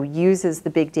uses the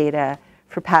big data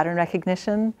for pattern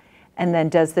recognition and then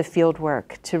does the field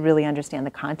work to really understand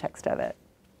the context of it.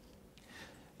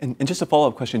 And just a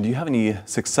follow-up question, do you have any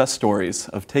success stories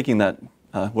of taking that,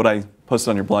 what I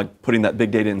posted on your blog, putting that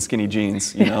big data in skinny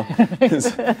jeans, you know,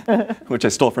 which I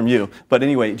stole from you. But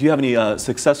anyway, do you have any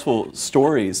successful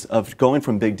stories of going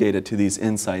from big data to these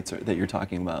insights that you're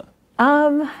talking about?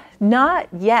 Not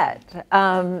yet.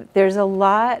 There's a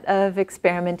lot of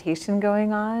experimentation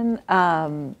going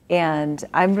on, and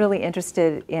I'm really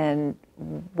interested in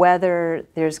whether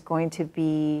there's going to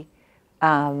be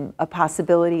a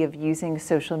possibility of using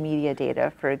social media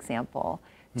data, for example,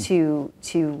 to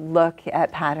look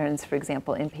at patterns, for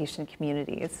example, in patient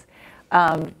communities.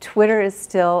 Twitter is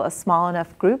still a small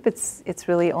enough group. It's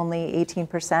really only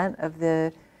 18% of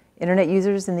the internet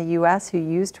users in the US who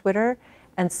use Twitter.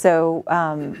 And so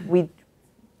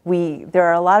there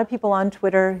are a lot of people on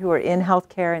Twitter who are in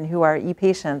healthcare and who are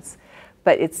e-patients,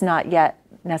 but it's not yet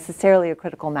necessarily a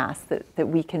critical mass that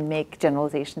we can make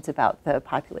generalizations about the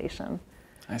population.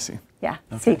 I see. Yeah,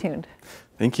 okay. Stay tuned.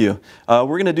 Thank you. We're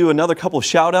going to do another couple of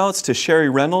shout outs to Sherry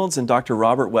Reynolds and Dr.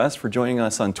 Robert West for joining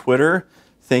us on Twitter.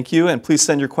 Thank you, and please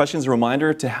send your questions, a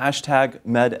reminder, to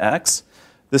 #MedX.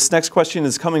 This next question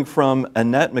is coming from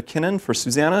Annette McKinnon for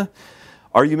Susanna.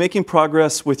 Are you making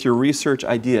progress with your research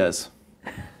ideas?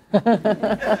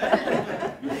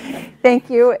 Thank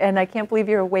you, and I can't believe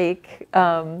you're awake,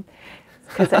 because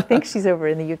I think she's over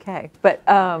in the UK. But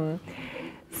am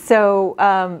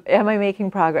I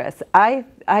making progress?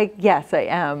 Yes, I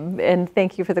am, and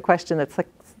thank you for the question. That's like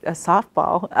a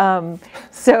softball.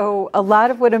 So a lot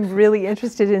of what I'm really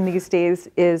interested in these days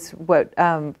is what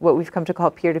we've come to call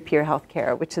peer-to-peer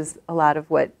healthcare, which is a lot of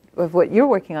what you're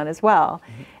working on as well.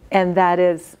 Mm-hmm. And that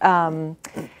is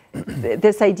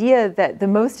this idea that the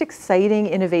most exciting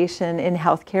innovation in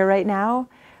healthcare right now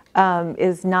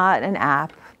is not an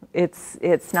app.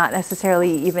 It's not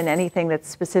necessarily even anything that's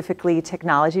specifically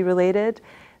technology related.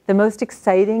 The most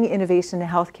exciting innovation in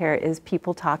healthcare is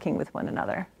people talking with one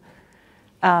another.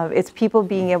 It's people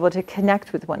being able to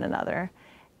connect with one another.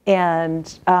 And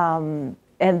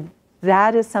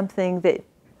that is something that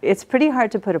it's pretty hard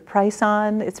to put a price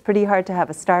on. It's pretty hard to have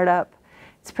a startup.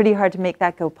 It's pretty hard to make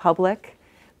that go public,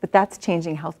 but that's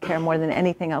changing healthcare more than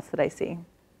anything else that I see.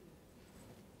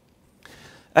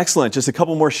 Excellent. Just a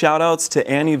couple more shout outs to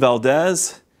Annie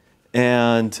Valdez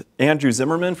and Andrew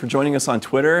Zimmerman for joining us on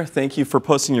Twitter. Thank you for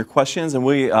posting your questions, and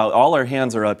all our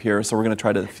hands are up here, so we're going to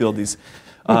try to field these.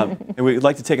 And we'd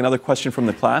like to take another question from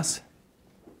the class.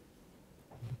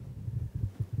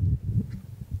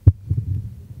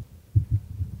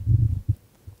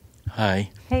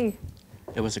 Hi. Hey.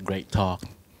 It was a great talk.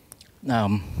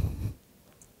 Do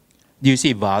you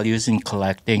see values in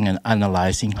collecting and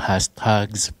analyzing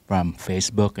hashtags from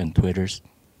Facebook and Twitters?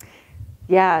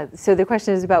 Yeah, so the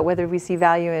question is about whether we see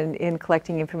value in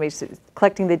collecting information,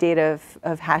 collecting the data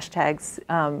of hashtags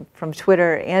from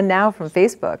Twitter and now from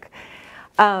Facebook.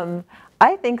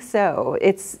 I think so.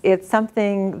 It's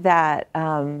something that,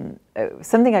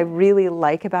 something I really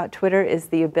like about Twitter is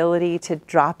the ability to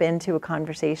drop into a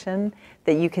conversation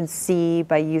that you can see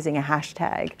by using a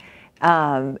hashtag.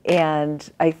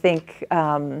 And I think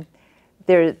I've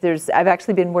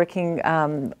actually been working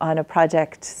on a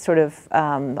project sort of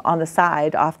on the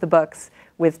side, off the books,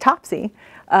 with Topsy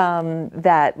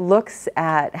that looks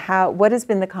at what has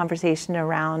been the conversation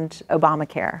around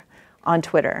Obamacare on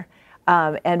Twitter.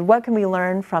 And what can we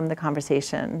learn from the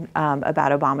conversation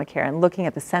about Obamacare, and looking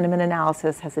at the sentiment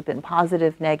analysis, has it been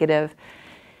positive, negative?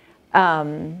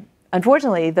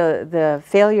 Unfortunately, the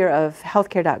failure of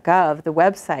healthcare.gov, the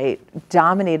website,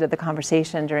 dominated the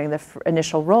conversation during the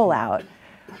initial rollout.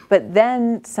 But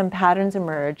then some patterns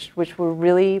emerged, which were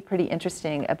really pretty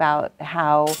interesting, about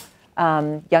how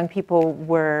young people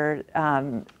were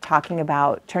talking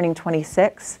about turning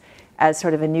 26 as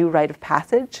sort of a new rite of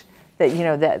passage,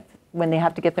 that when they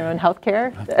have to get their own health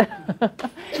care.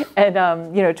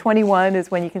 And 21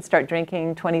 is when you can start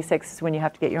drinking, 26 is when you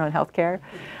have to get your own health care.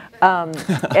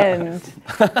 And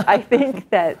I think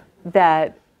that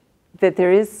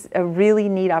there is a really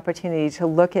neat opportunity to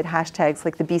look at hashtags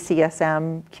like the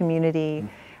BCSM community,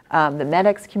 the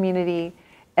MedX community,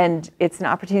 and it's an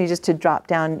opportunity just to drop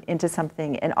down into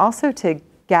something, and also to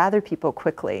gather people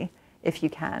quickly if you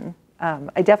can.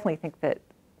 I definitely think that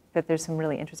there's some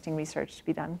really interesting research to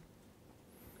be done.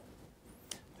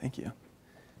 Thank you.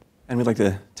 And we'd like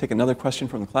to take another question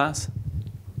from the class.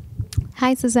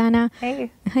 Hi, Susanna.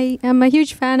 Hey. Hi, I'm a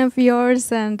huge fan of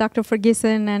yours and Dr.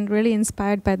 Ferguson, and really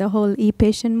inspired by the whole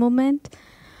e-patient movement.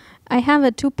 I have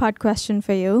a two-part question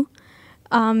for you.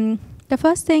 The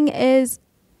first thing is,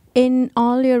 in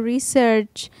all your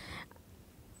research,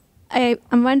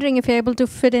 I'm wondering if you're able to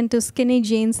fit into skinny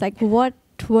jeans, like what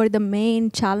were the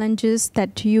main challenges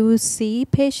that you see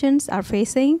patients are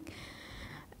facing?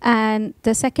 And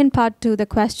the second part to the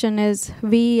question is,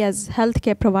 we as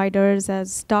healthcare providers,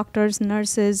 as doctors,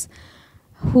 nurses,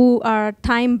 who are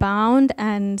time-bound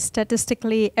and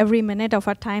statistically every minute of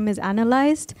our time is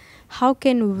analyzed, how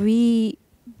can we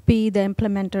be the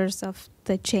implementers of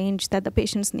the change that the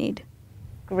patients need?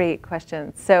 Great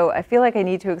question. So I feel like I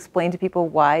need to explain to people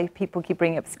why people keep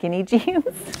bringing up skinny jeans.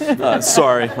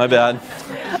 Sorry, my bad.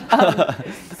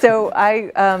 So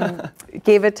I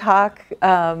gave a talk,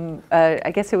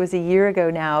 I guess it was a year ago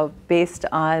now, based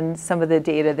on some of the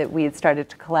data that we had started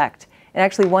to collect. And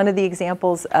actually one of the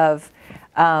examples of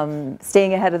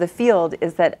staying ahead of the field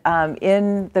is that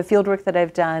in the field work that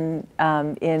I've done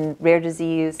in rare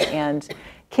disease and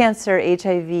cancer,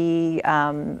 HIV,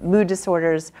 mood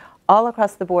disorders, all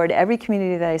across the board, every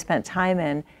community that I spent time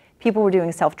in, people were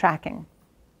doing self-tracking.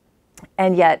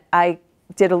 And yet I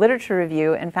did a literature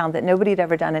review and found that nobody had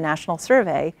ever done a national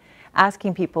survey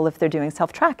asking people if they're doing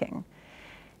self-tracking.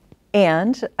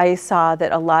 And I saw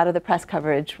that a lot of the press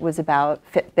coverage was about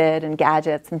Fitbit and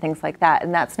gadgets and things like that,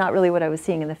 and that's not really what I was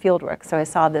seeing in the fieldwork. So I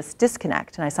saw this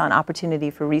disconnect, and I saw an opportunity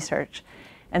for research.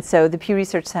 And so the Pew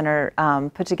Research Center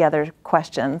put together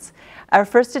questions. Our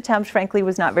first attempt, frankly,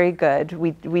 was not very good.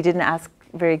 We didn't ask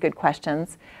very good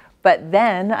questions. But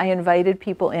then I invited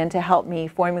people in to help me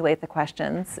formulate the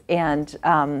questions. And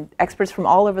experts from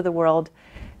all over the world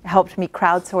helped me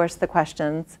crowdsource the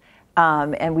questions.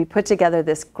 And we put together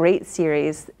this great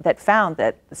series that found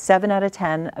that 7 out of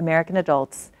 10 American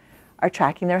adults are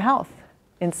tracking their health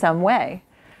in some way.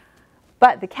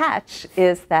 But the catch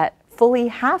is that fully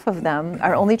half of them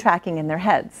are only tracking in their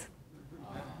heads.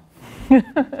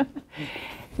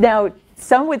 Now,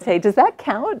 some would say, does that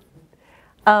count?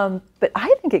 But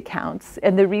I think it counts.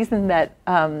 And the reason that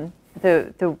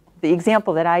the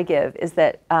example that I give is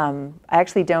that I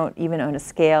actually don't even own a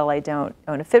scale. I don't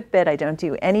own a Fitbit. I don't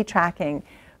do any tracking.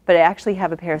 But I actually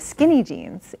have a pair of skinny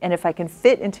jeans. And if I can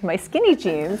fit into my skinny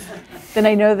jeans, then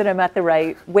I know that I'm at the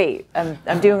right weight.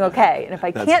 I'm doing OK. And if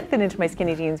I can't fit into my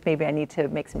skinny jeans, maybe I need to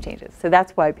make some changes. So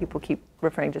that's why people keep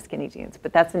referring to skinny jeans.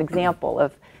 But that's an example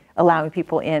of allowing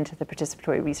people into the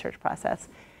participatory research process.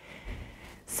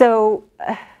 So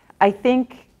I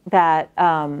think that,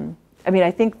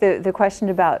 I think the question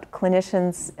about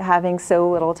clinicians having so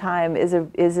little time is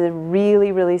a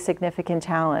really, really significant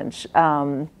challenge.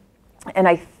 And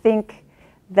I think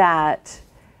that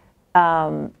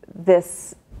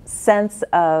this sense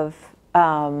of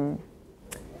the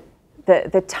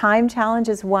time challenge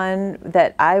is one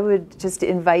that I would just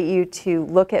invite you to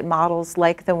look at models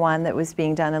like the one that was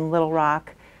being done in Little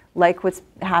Rock, like what's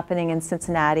happening in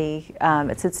Cincinnati,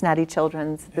 at Cincinnati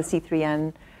Children's, the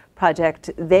C3N project.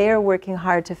 They are working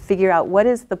hard to figure out what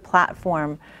is the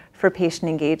platform for patient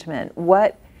engagement.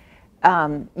 What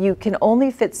you can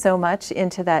only fit so much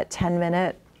into that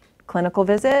 10-minute clinical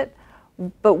visit,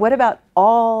 but what about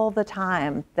all the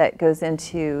time that goes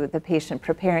into the patient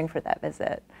preparing for that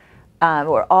visit,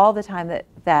 or all the time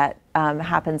that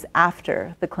happens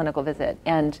after the clinical visit?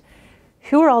 And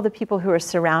who are all the people who are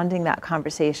surrounding that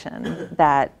conversation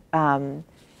that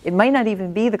it might not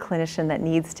even be the clinician that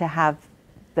needs to have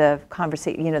the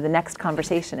conversation, the next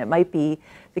conversation. It might be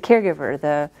the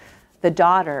caregiver, the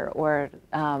daughter, or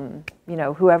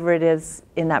whoever it is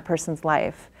in that person's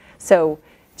life. So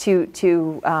to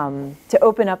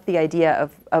open up the idea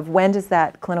of when does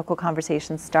that clinical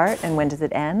conversation start and when does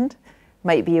it end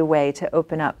might be a way to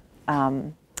open up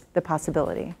the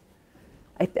possibility.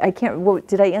 I can't,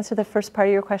 did I answer the first part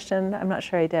of your question? I'm not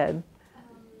sure I did.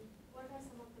 What are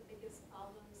some of the biggest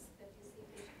problems that you see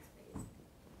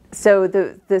patients face? So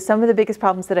some of the biggest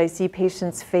problems that I see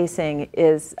patients facing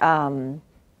is,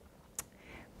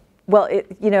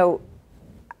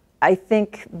 I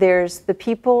think there's the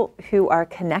people who are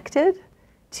connected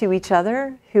to each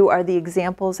other, who are the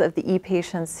examples of the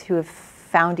e-patients who have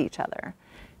found each other,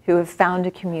 who have found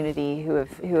a community, who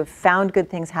have found good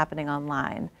things happening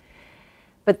online.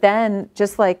 But then,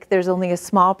 just like there's only a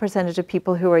small percentage of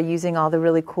people who are using all the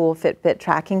really cool Fitbit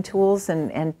tracking tools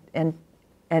and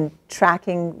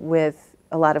tracking with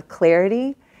a lot of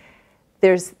clarity,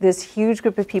 there's this huge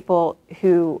group of people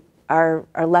who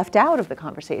are left out of the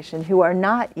conversation, who are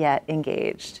not yet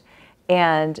engaged.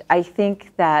 And I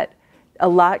think that a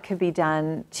lot could be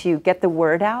done to get the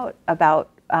word out about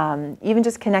even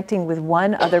just connecting with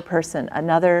one other person,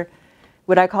 another,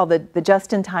 what I call the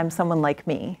just-in-time someone like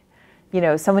me. You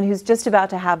know, someone who's just about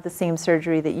to have the same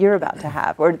surgery that you're about to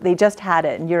have, or they just had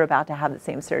it and you're about to have the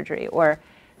same surgery, or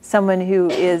someone who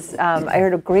is, I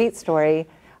heard a great story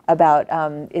about,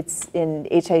 it's in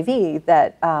HIV,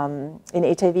 that in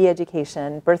HIV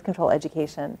education, birth control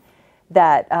education,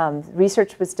 that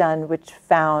research was done which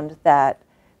found that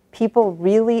people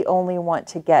really only want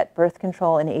to get birth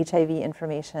control and HIV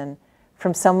information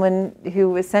from someone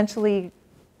who essentially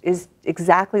is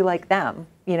exactly like them.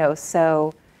 You know,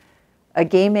 so a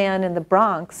gay man in the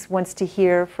Bronx wants to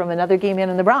hear from another gay man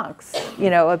in the Bronx, you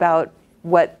know, about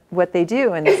what they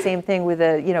do. And the same thing with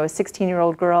a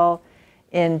 16-year-old girl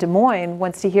in Des Moines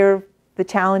wants to hear the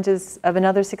challenges of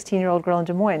another 16-year-old girl in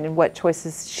Des Moines and what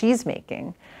choices she's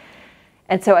making.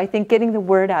 And so I think getting the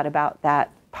word out about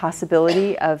that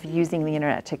possibility of using the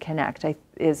internet to connect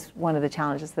is one of the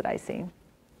challenges that I see.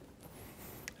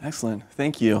 Excellent,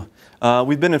 thank you.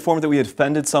 We've been informed that we had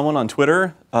offended someone on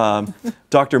Twitter.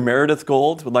 Dr. Meredith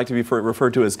Gold would like to be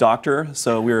referred to as Doctor,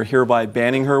 so we are hereby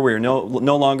banning her. We are no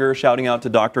longer shouting out to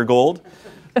Dr. Gold.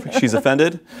 She's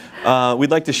offended.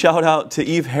 We'd like to shout out to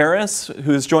Eve Harris,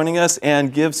 who is joining us,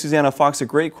 and give Susanna Fox a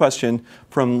great question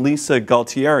from Lisa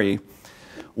Galtieri.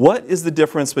 What is the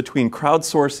difference between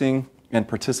crowdsourcing and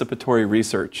participatory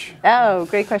research? Oh,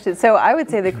 great question. So I would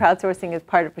say that crowdsourcing is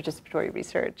part of participatory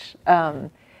research. Participatory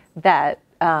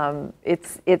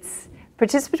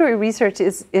research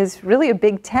is really a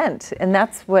big tent, and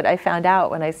that's what I found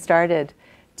out when I started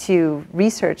to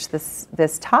research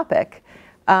this topic,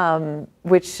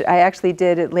 which I actually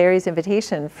did at Larry's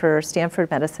invitation for Stanford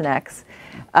MedX.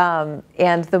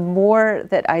 And the more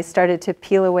that I started to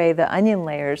peel away the onion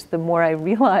layers, the more I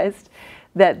realized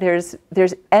that there's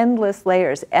endless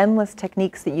layers, endless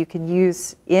techniques that you can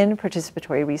use in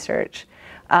participatory research.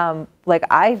 Like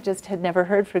I just had never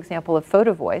heard, for example, of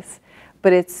photo voice,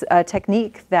 but it's a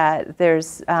technique that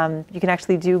you can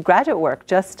actually do graduate work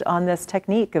just on this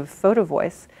technique of photo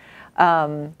voice.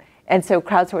 And so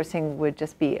crowdsourcing would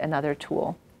just be another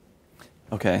tool.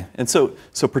 Okay, and so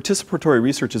participatory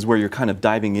research is where you're kind of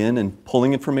diving in and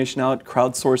pulling information out.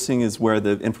 Crowdsourcing is where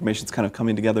the information's kind of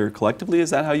coming together collectively. Is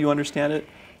that how you understand it?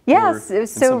 Yes,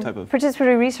 so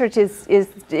participatory research is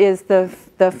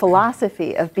the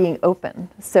philosophy of being open.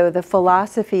 So the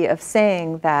philosophy of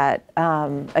saying that,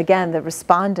 again, the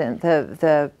respondent,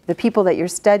 the people that you're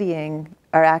studying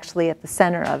are actually at the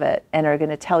center of it and are going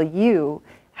to tell you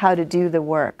how to do the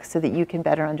work so that you can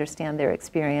better understand their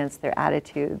experience, their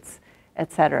attitudes,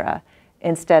 etc.,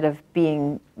 instead of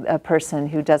being a person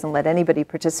who doesn't let anybody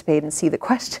participate and see the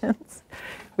questions,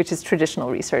 which is traditional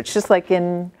research. Just like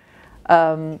in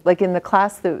the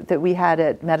class that we had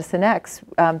at Medicine X,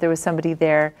 there was somebody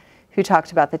there who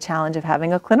talked about the challenge of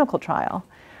having a clinical trial.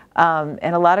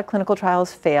 And a lot of clinical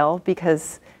trials fail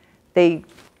because they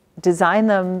design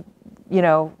them,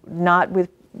 not with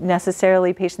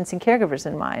necessarily patients and caregivers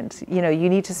in mind. You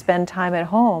need to spend time at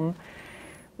home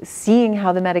seeing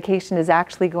how the medication is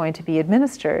actually going to be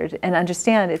administered and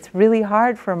understand it's really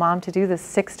hard for a mom to do this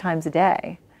 6 times a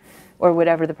day or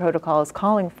whatever the protocol is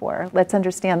calling for. Let's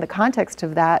understand the context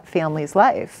of that family's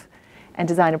life and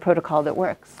design a protocol that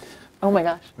works. Oh my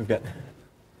gosh. We've got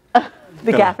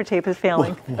the gaffer tape is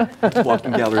failing.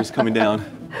 Walking galleries coming down.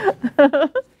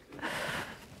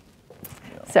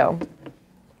 So.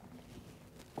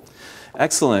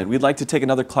 Excellent. We'd like to take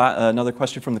another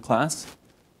question from the class.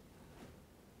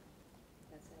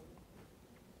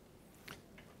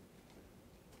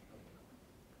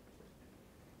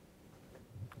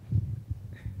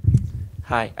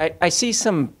 Hi. I see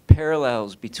some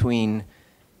parallels between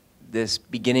this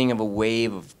beginning of a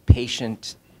wave of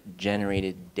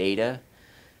patient-generated data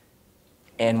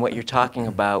and what you're talking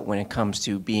about when it comes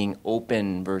to being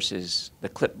open versus the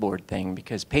clipboard thing,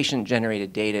 because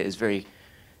patient-generated data is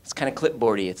it's kind of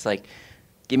clipboardy. It's like,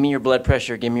 give me your blood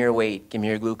pressure, give me your weight, give me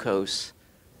your glucose,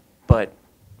 but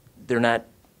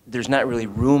there's not really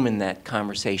room in that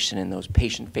conversation in those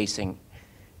patient-facing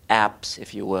apps,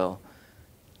 if you will,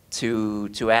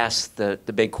 to ask the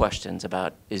big questions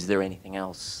about, is there anything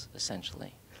else,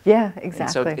 essentially. Yeah,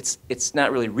 exactly. And so it's not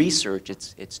really research,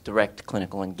 it's direct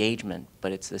clinical engagement,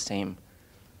 but it's the same,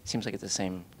 seems like it's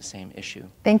the same issue.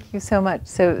 Thank you so much.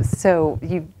 So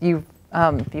you've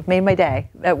made my day.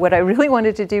 What I really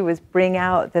wanted to do was bring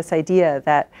out this idea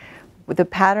that the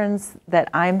patterns that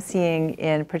I'm seeing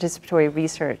in participatory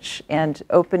research and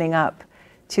opening up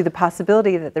to the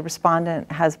possibility that the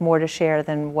respondent has more to share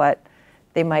than what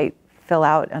they might fill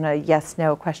out on a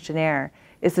yes/no questionnaire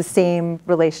is the same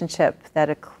relationship that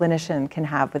a clinician can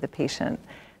have with a patient.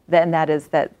 And that is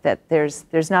that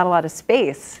there's not a lot of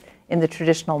space in the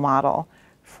traditional model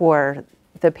for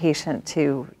the patient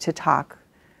to talk,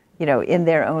 in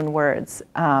their own words.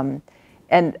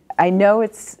 And I know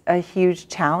it's a huge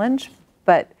challenge,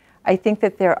 but I think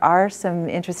that there are some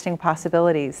interesting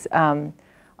possibilities. I'll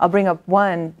bring up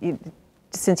one,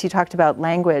 since you talked about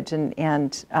language,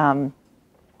 and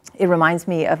it reminds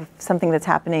me of something that's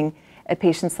happening at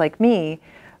Patients Like Me.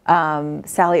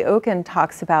 Sally Oken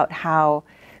talks about how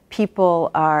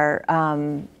people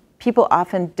often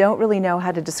don't really know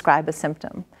how to describe a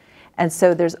symptom. And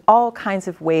so there's all kinds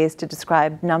of ways to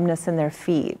describe numbness in their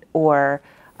feet or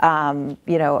loss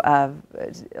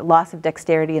of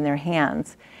dexterity in their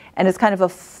hands. And it's kind of a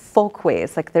folk way.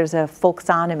 It's like there's a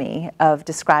folksonomy of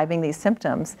describing these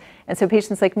symptoms. And so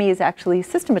Patients Like Me is actually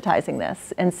systematizing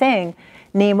this and saying,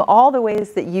 name all the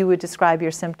ways that you would describe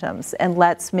your symptoms, and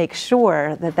let's make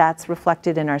sure that that's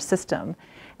reflected in our system.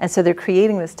 And so they're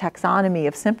creating this taxonomy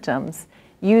of symptoms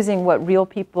using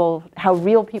how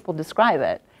real people describe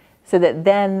it, so that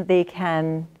then they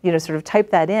can, sort of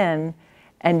type that in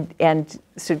and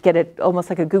sort of get it almost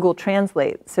like a Google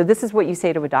Translate. So this is what you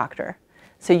say to a doctor.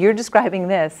 So you're describing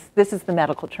this is the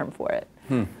medical term for it,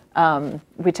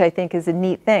 which I think is a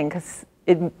neat thing, because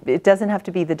it doesn't have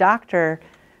to be the doctor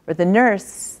or the nurse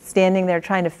standing there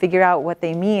trying to figure out what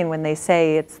they mean when they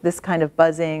say it's this kind of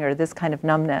buzzing or this kind of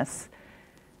numbness.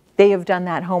 They have done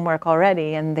that homework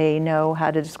already, and they know how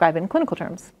to describe it in clinical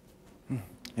terms.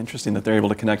 Interesting that they're able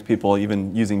to connect people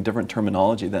even using different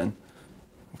terminology then.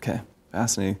 Okay,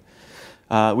 fascinating.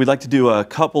 We'd like to do a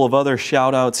couple of other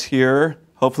shout outs here.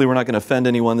 Hopefully we're not going to offend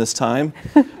anyone this time.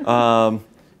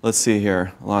 Let's see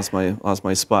here. I lost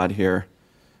my spot here.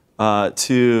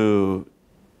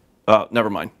 Never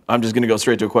mind. I'm just going to go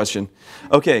straight to a question.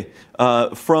 Okay,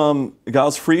 from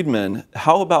Giles Friedman,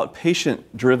 how about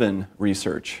patient-driven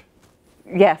research?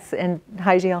 Yes, and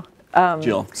hi, Jill.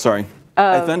 Jill, sorry.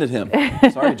 I offended him.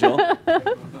 Sorry, Jill.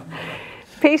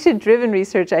 Patient-driven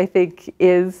research, I think,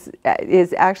 is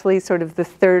actually sort of the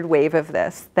third wave of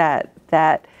this, that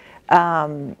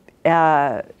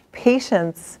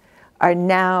patients are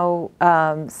now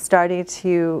starting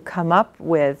to come up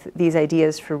with these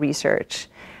ideas for research.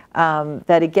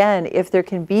 That again, if there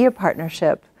can be a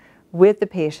partnership with the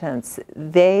patients,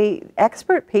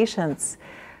 expert patients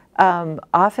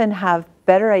often have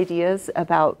better ideas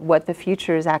about what the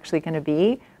future is actually going to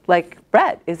be. Like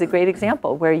Brett is a great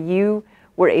example, where you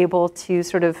were able to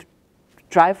sort of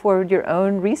drive forward your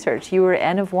own research. You were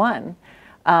N of one.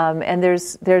 And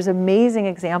there's amazing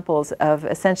examples of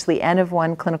essentially N of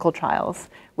one clinical trials,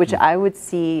 which I would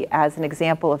see as an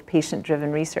example of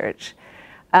patient-driven research.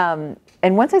 And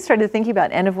once I started thinking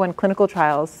about N of one clinical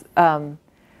trials,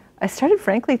 I started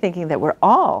frankly thinking that we're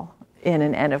all in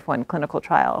an N of one clinical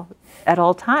trial at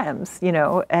all times,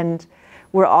 and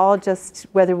we're all just,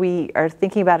 whether we are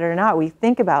thinking about it or not, we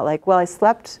think about like, well, I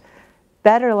slept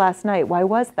better last night. Why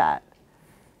was that?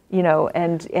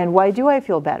 And why do I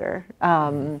feel better?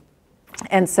 And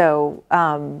so,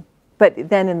 but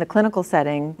then in the clinical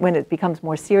setting, when it becomes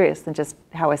more serious than just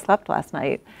how I slept last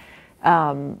night,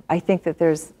 I think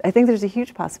there's a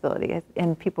huge possibility,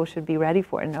 and people should be ready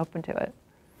for it and open to it.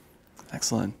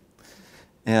 Excellent.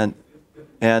 And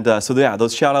so yeah,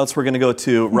 those shout outs we're going to go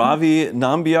to Ravi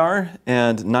Nambiar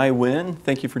and Nai Win.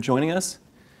 Thank you for joining us.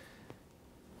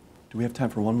 Do we have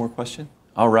time for one more question?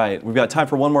 All right, we've got time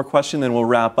for one more question, then we'll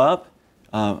wrap up.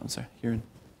 I'm sorry, here.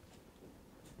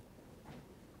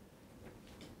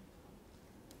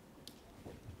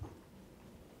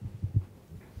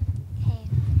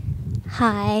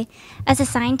 Hi. As a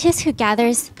scientist who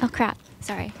gathers... Oh, crap.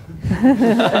 Sorry.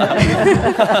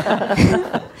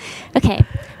 Okay.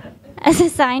 As a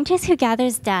scientist who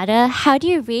gathers data, how do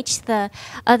you reach the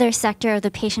other sector of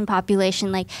the patient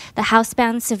population, like the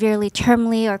housebound, severely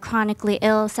terminally or chronically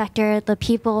ill sector, the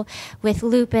people with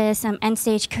lupus,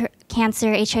 end-stage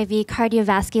cancer, HIV,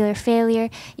 cardiovascular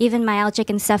failure, even myalgic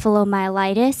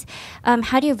encephalomyelitis?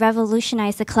 How do you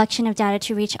revolutionize the collection of data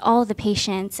to reach all the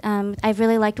patients? I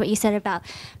really liked what you said about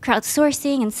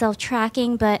crowdsourcing and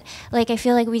self-tracking, but I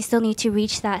feel like we still need to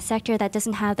reach that sector that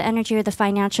doesn't have the energy or the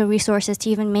financial resources to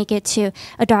even make it to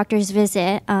a doctor's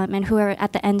visit, and who are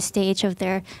at the end stage of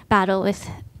their battle with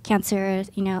cancer,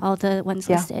 all the ones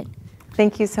listed.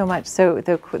 Thank you so much. So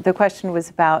the question was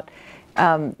about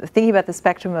thinking about the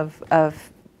spectrum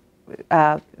of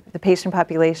the patient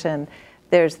population.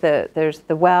 There's the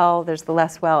well, there's the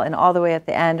less well, and all the way at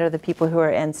the end are the people who are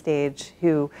end stage,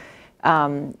 who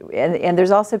And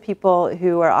there's also people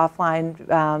who are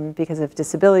offline because of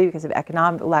disability, because of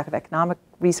lack of economic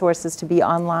resources to be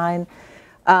online.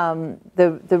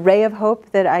 The ray of hope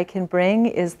that I can bring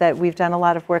is that we've done a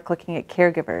lot of work looking at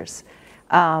caregivers.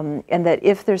 And that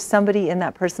if there's somebody in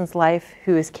that person's life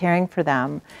who is caring for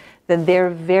them, then they're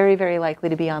very, very likely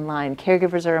to be online.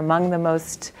 Caregivers are among the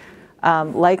most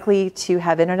likely to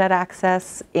have internet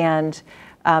access, and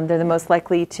they're the most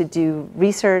likely to do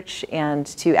research and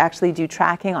to actually do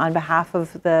tracking on behalf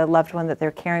of the loved one that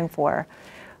they're caring for.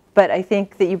 But I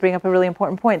think that you bring up a really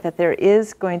important point, that there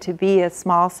is going to be a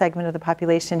small segment of the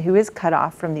population who is cut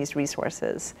off from these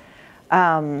resources.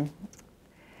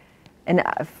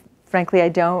 Frankly, I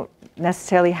don't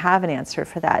necessarily have an answer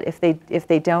for that. If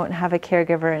they don't have a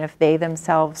caregiver and if they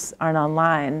themselves aren't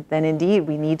online, then indeed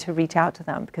we need to reach out to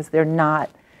them because they're not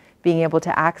being able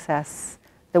to access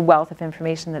the wealth of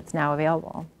information that's now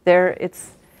available.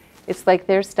 It's like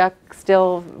they're stuck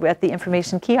still at the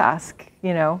information kiosk,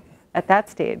 at that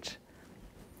stage.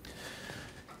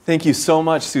 Thank you so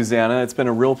much, Susanna. It's been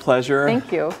a real pleasure.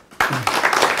 Thank you.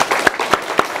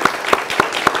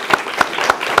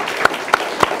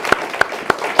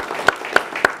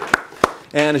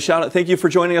 And a shout out, thank you for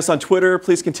joining us on Twitter.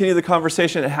 Please continue the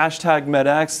conversation at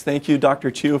 #MedX. Thank you, Dr.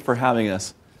 Chu, for having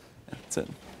us. That's it.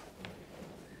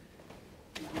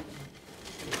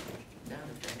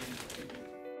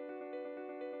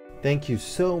 Thank you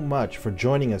so much for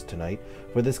joining us tonight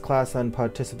for this class on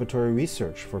participatory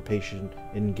research for patient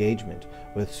engagement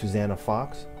with Susanna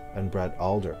Fox and Brett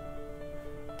Alder.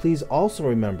 Please also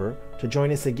remember to join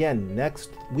us again next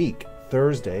week,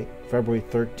 Thursday, February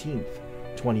 13th,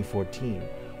 2014,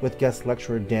 with guest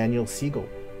lecturer Daniel Siegel,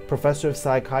 professor of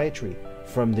psychiatry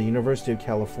from the University of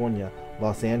California,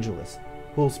 Los Angeles,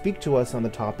 who will speak to us on the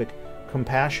topic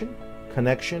Compassion,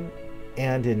 Connection,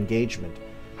 and Engagement,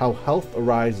 how health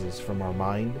arises from our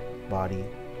mind, body,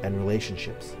 and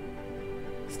relationships.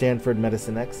 Stanford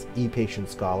Medicine X e-patient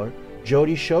scholar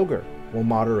Jody Shoger will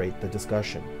moderate the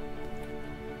discussion.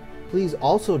 Please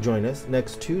also join us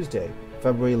next Tuesday,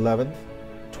 February 11th,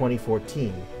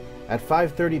 2014, at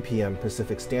 5:30 p.m.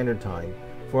 Pacific Standard Time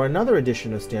for another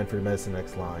edition of Stanford Medicine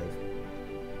X Live.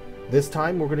 This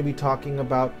time we're going to be talking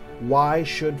about why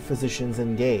should physicians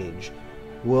engage.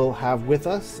 We'll have with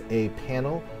us a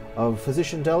panel of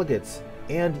physician delegates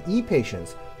and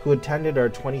e-patients who attended our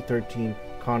 2013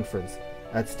 conference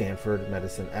at Stanford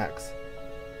Medicine X.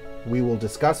 We will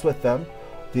discuss with them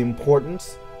the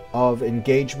importance of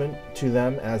engagement to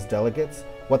them as delegates,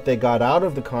 what they got out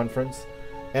of the conference,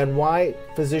 and why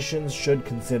physicians should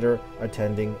consider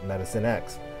attending Medicine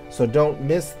X. So don't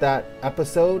miss that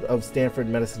episode of Stanford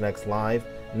Medicine X Live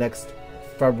next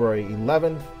February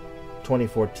 11th,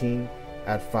 2014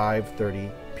 at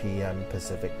 5:30 p.m.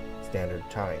 Pacific Standard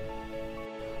Time.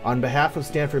 On behalf of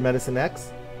Stanford Medicine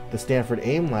X, the Stanford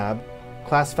AIM Lab,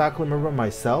 class faculty member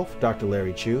myself, Dr.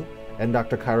 Larry Chu, and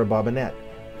Dr. Kyra Bobinette,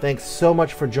 thanks so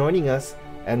much for joining us,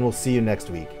 and we'll see you next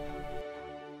week.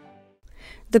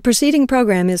 The preceding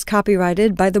program is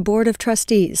copyrighted by the Board of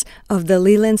Trustees of the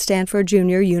Leland Stanford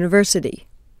Junior University.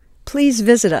 Please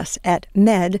visit us at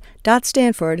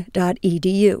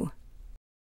med.stanford.edu.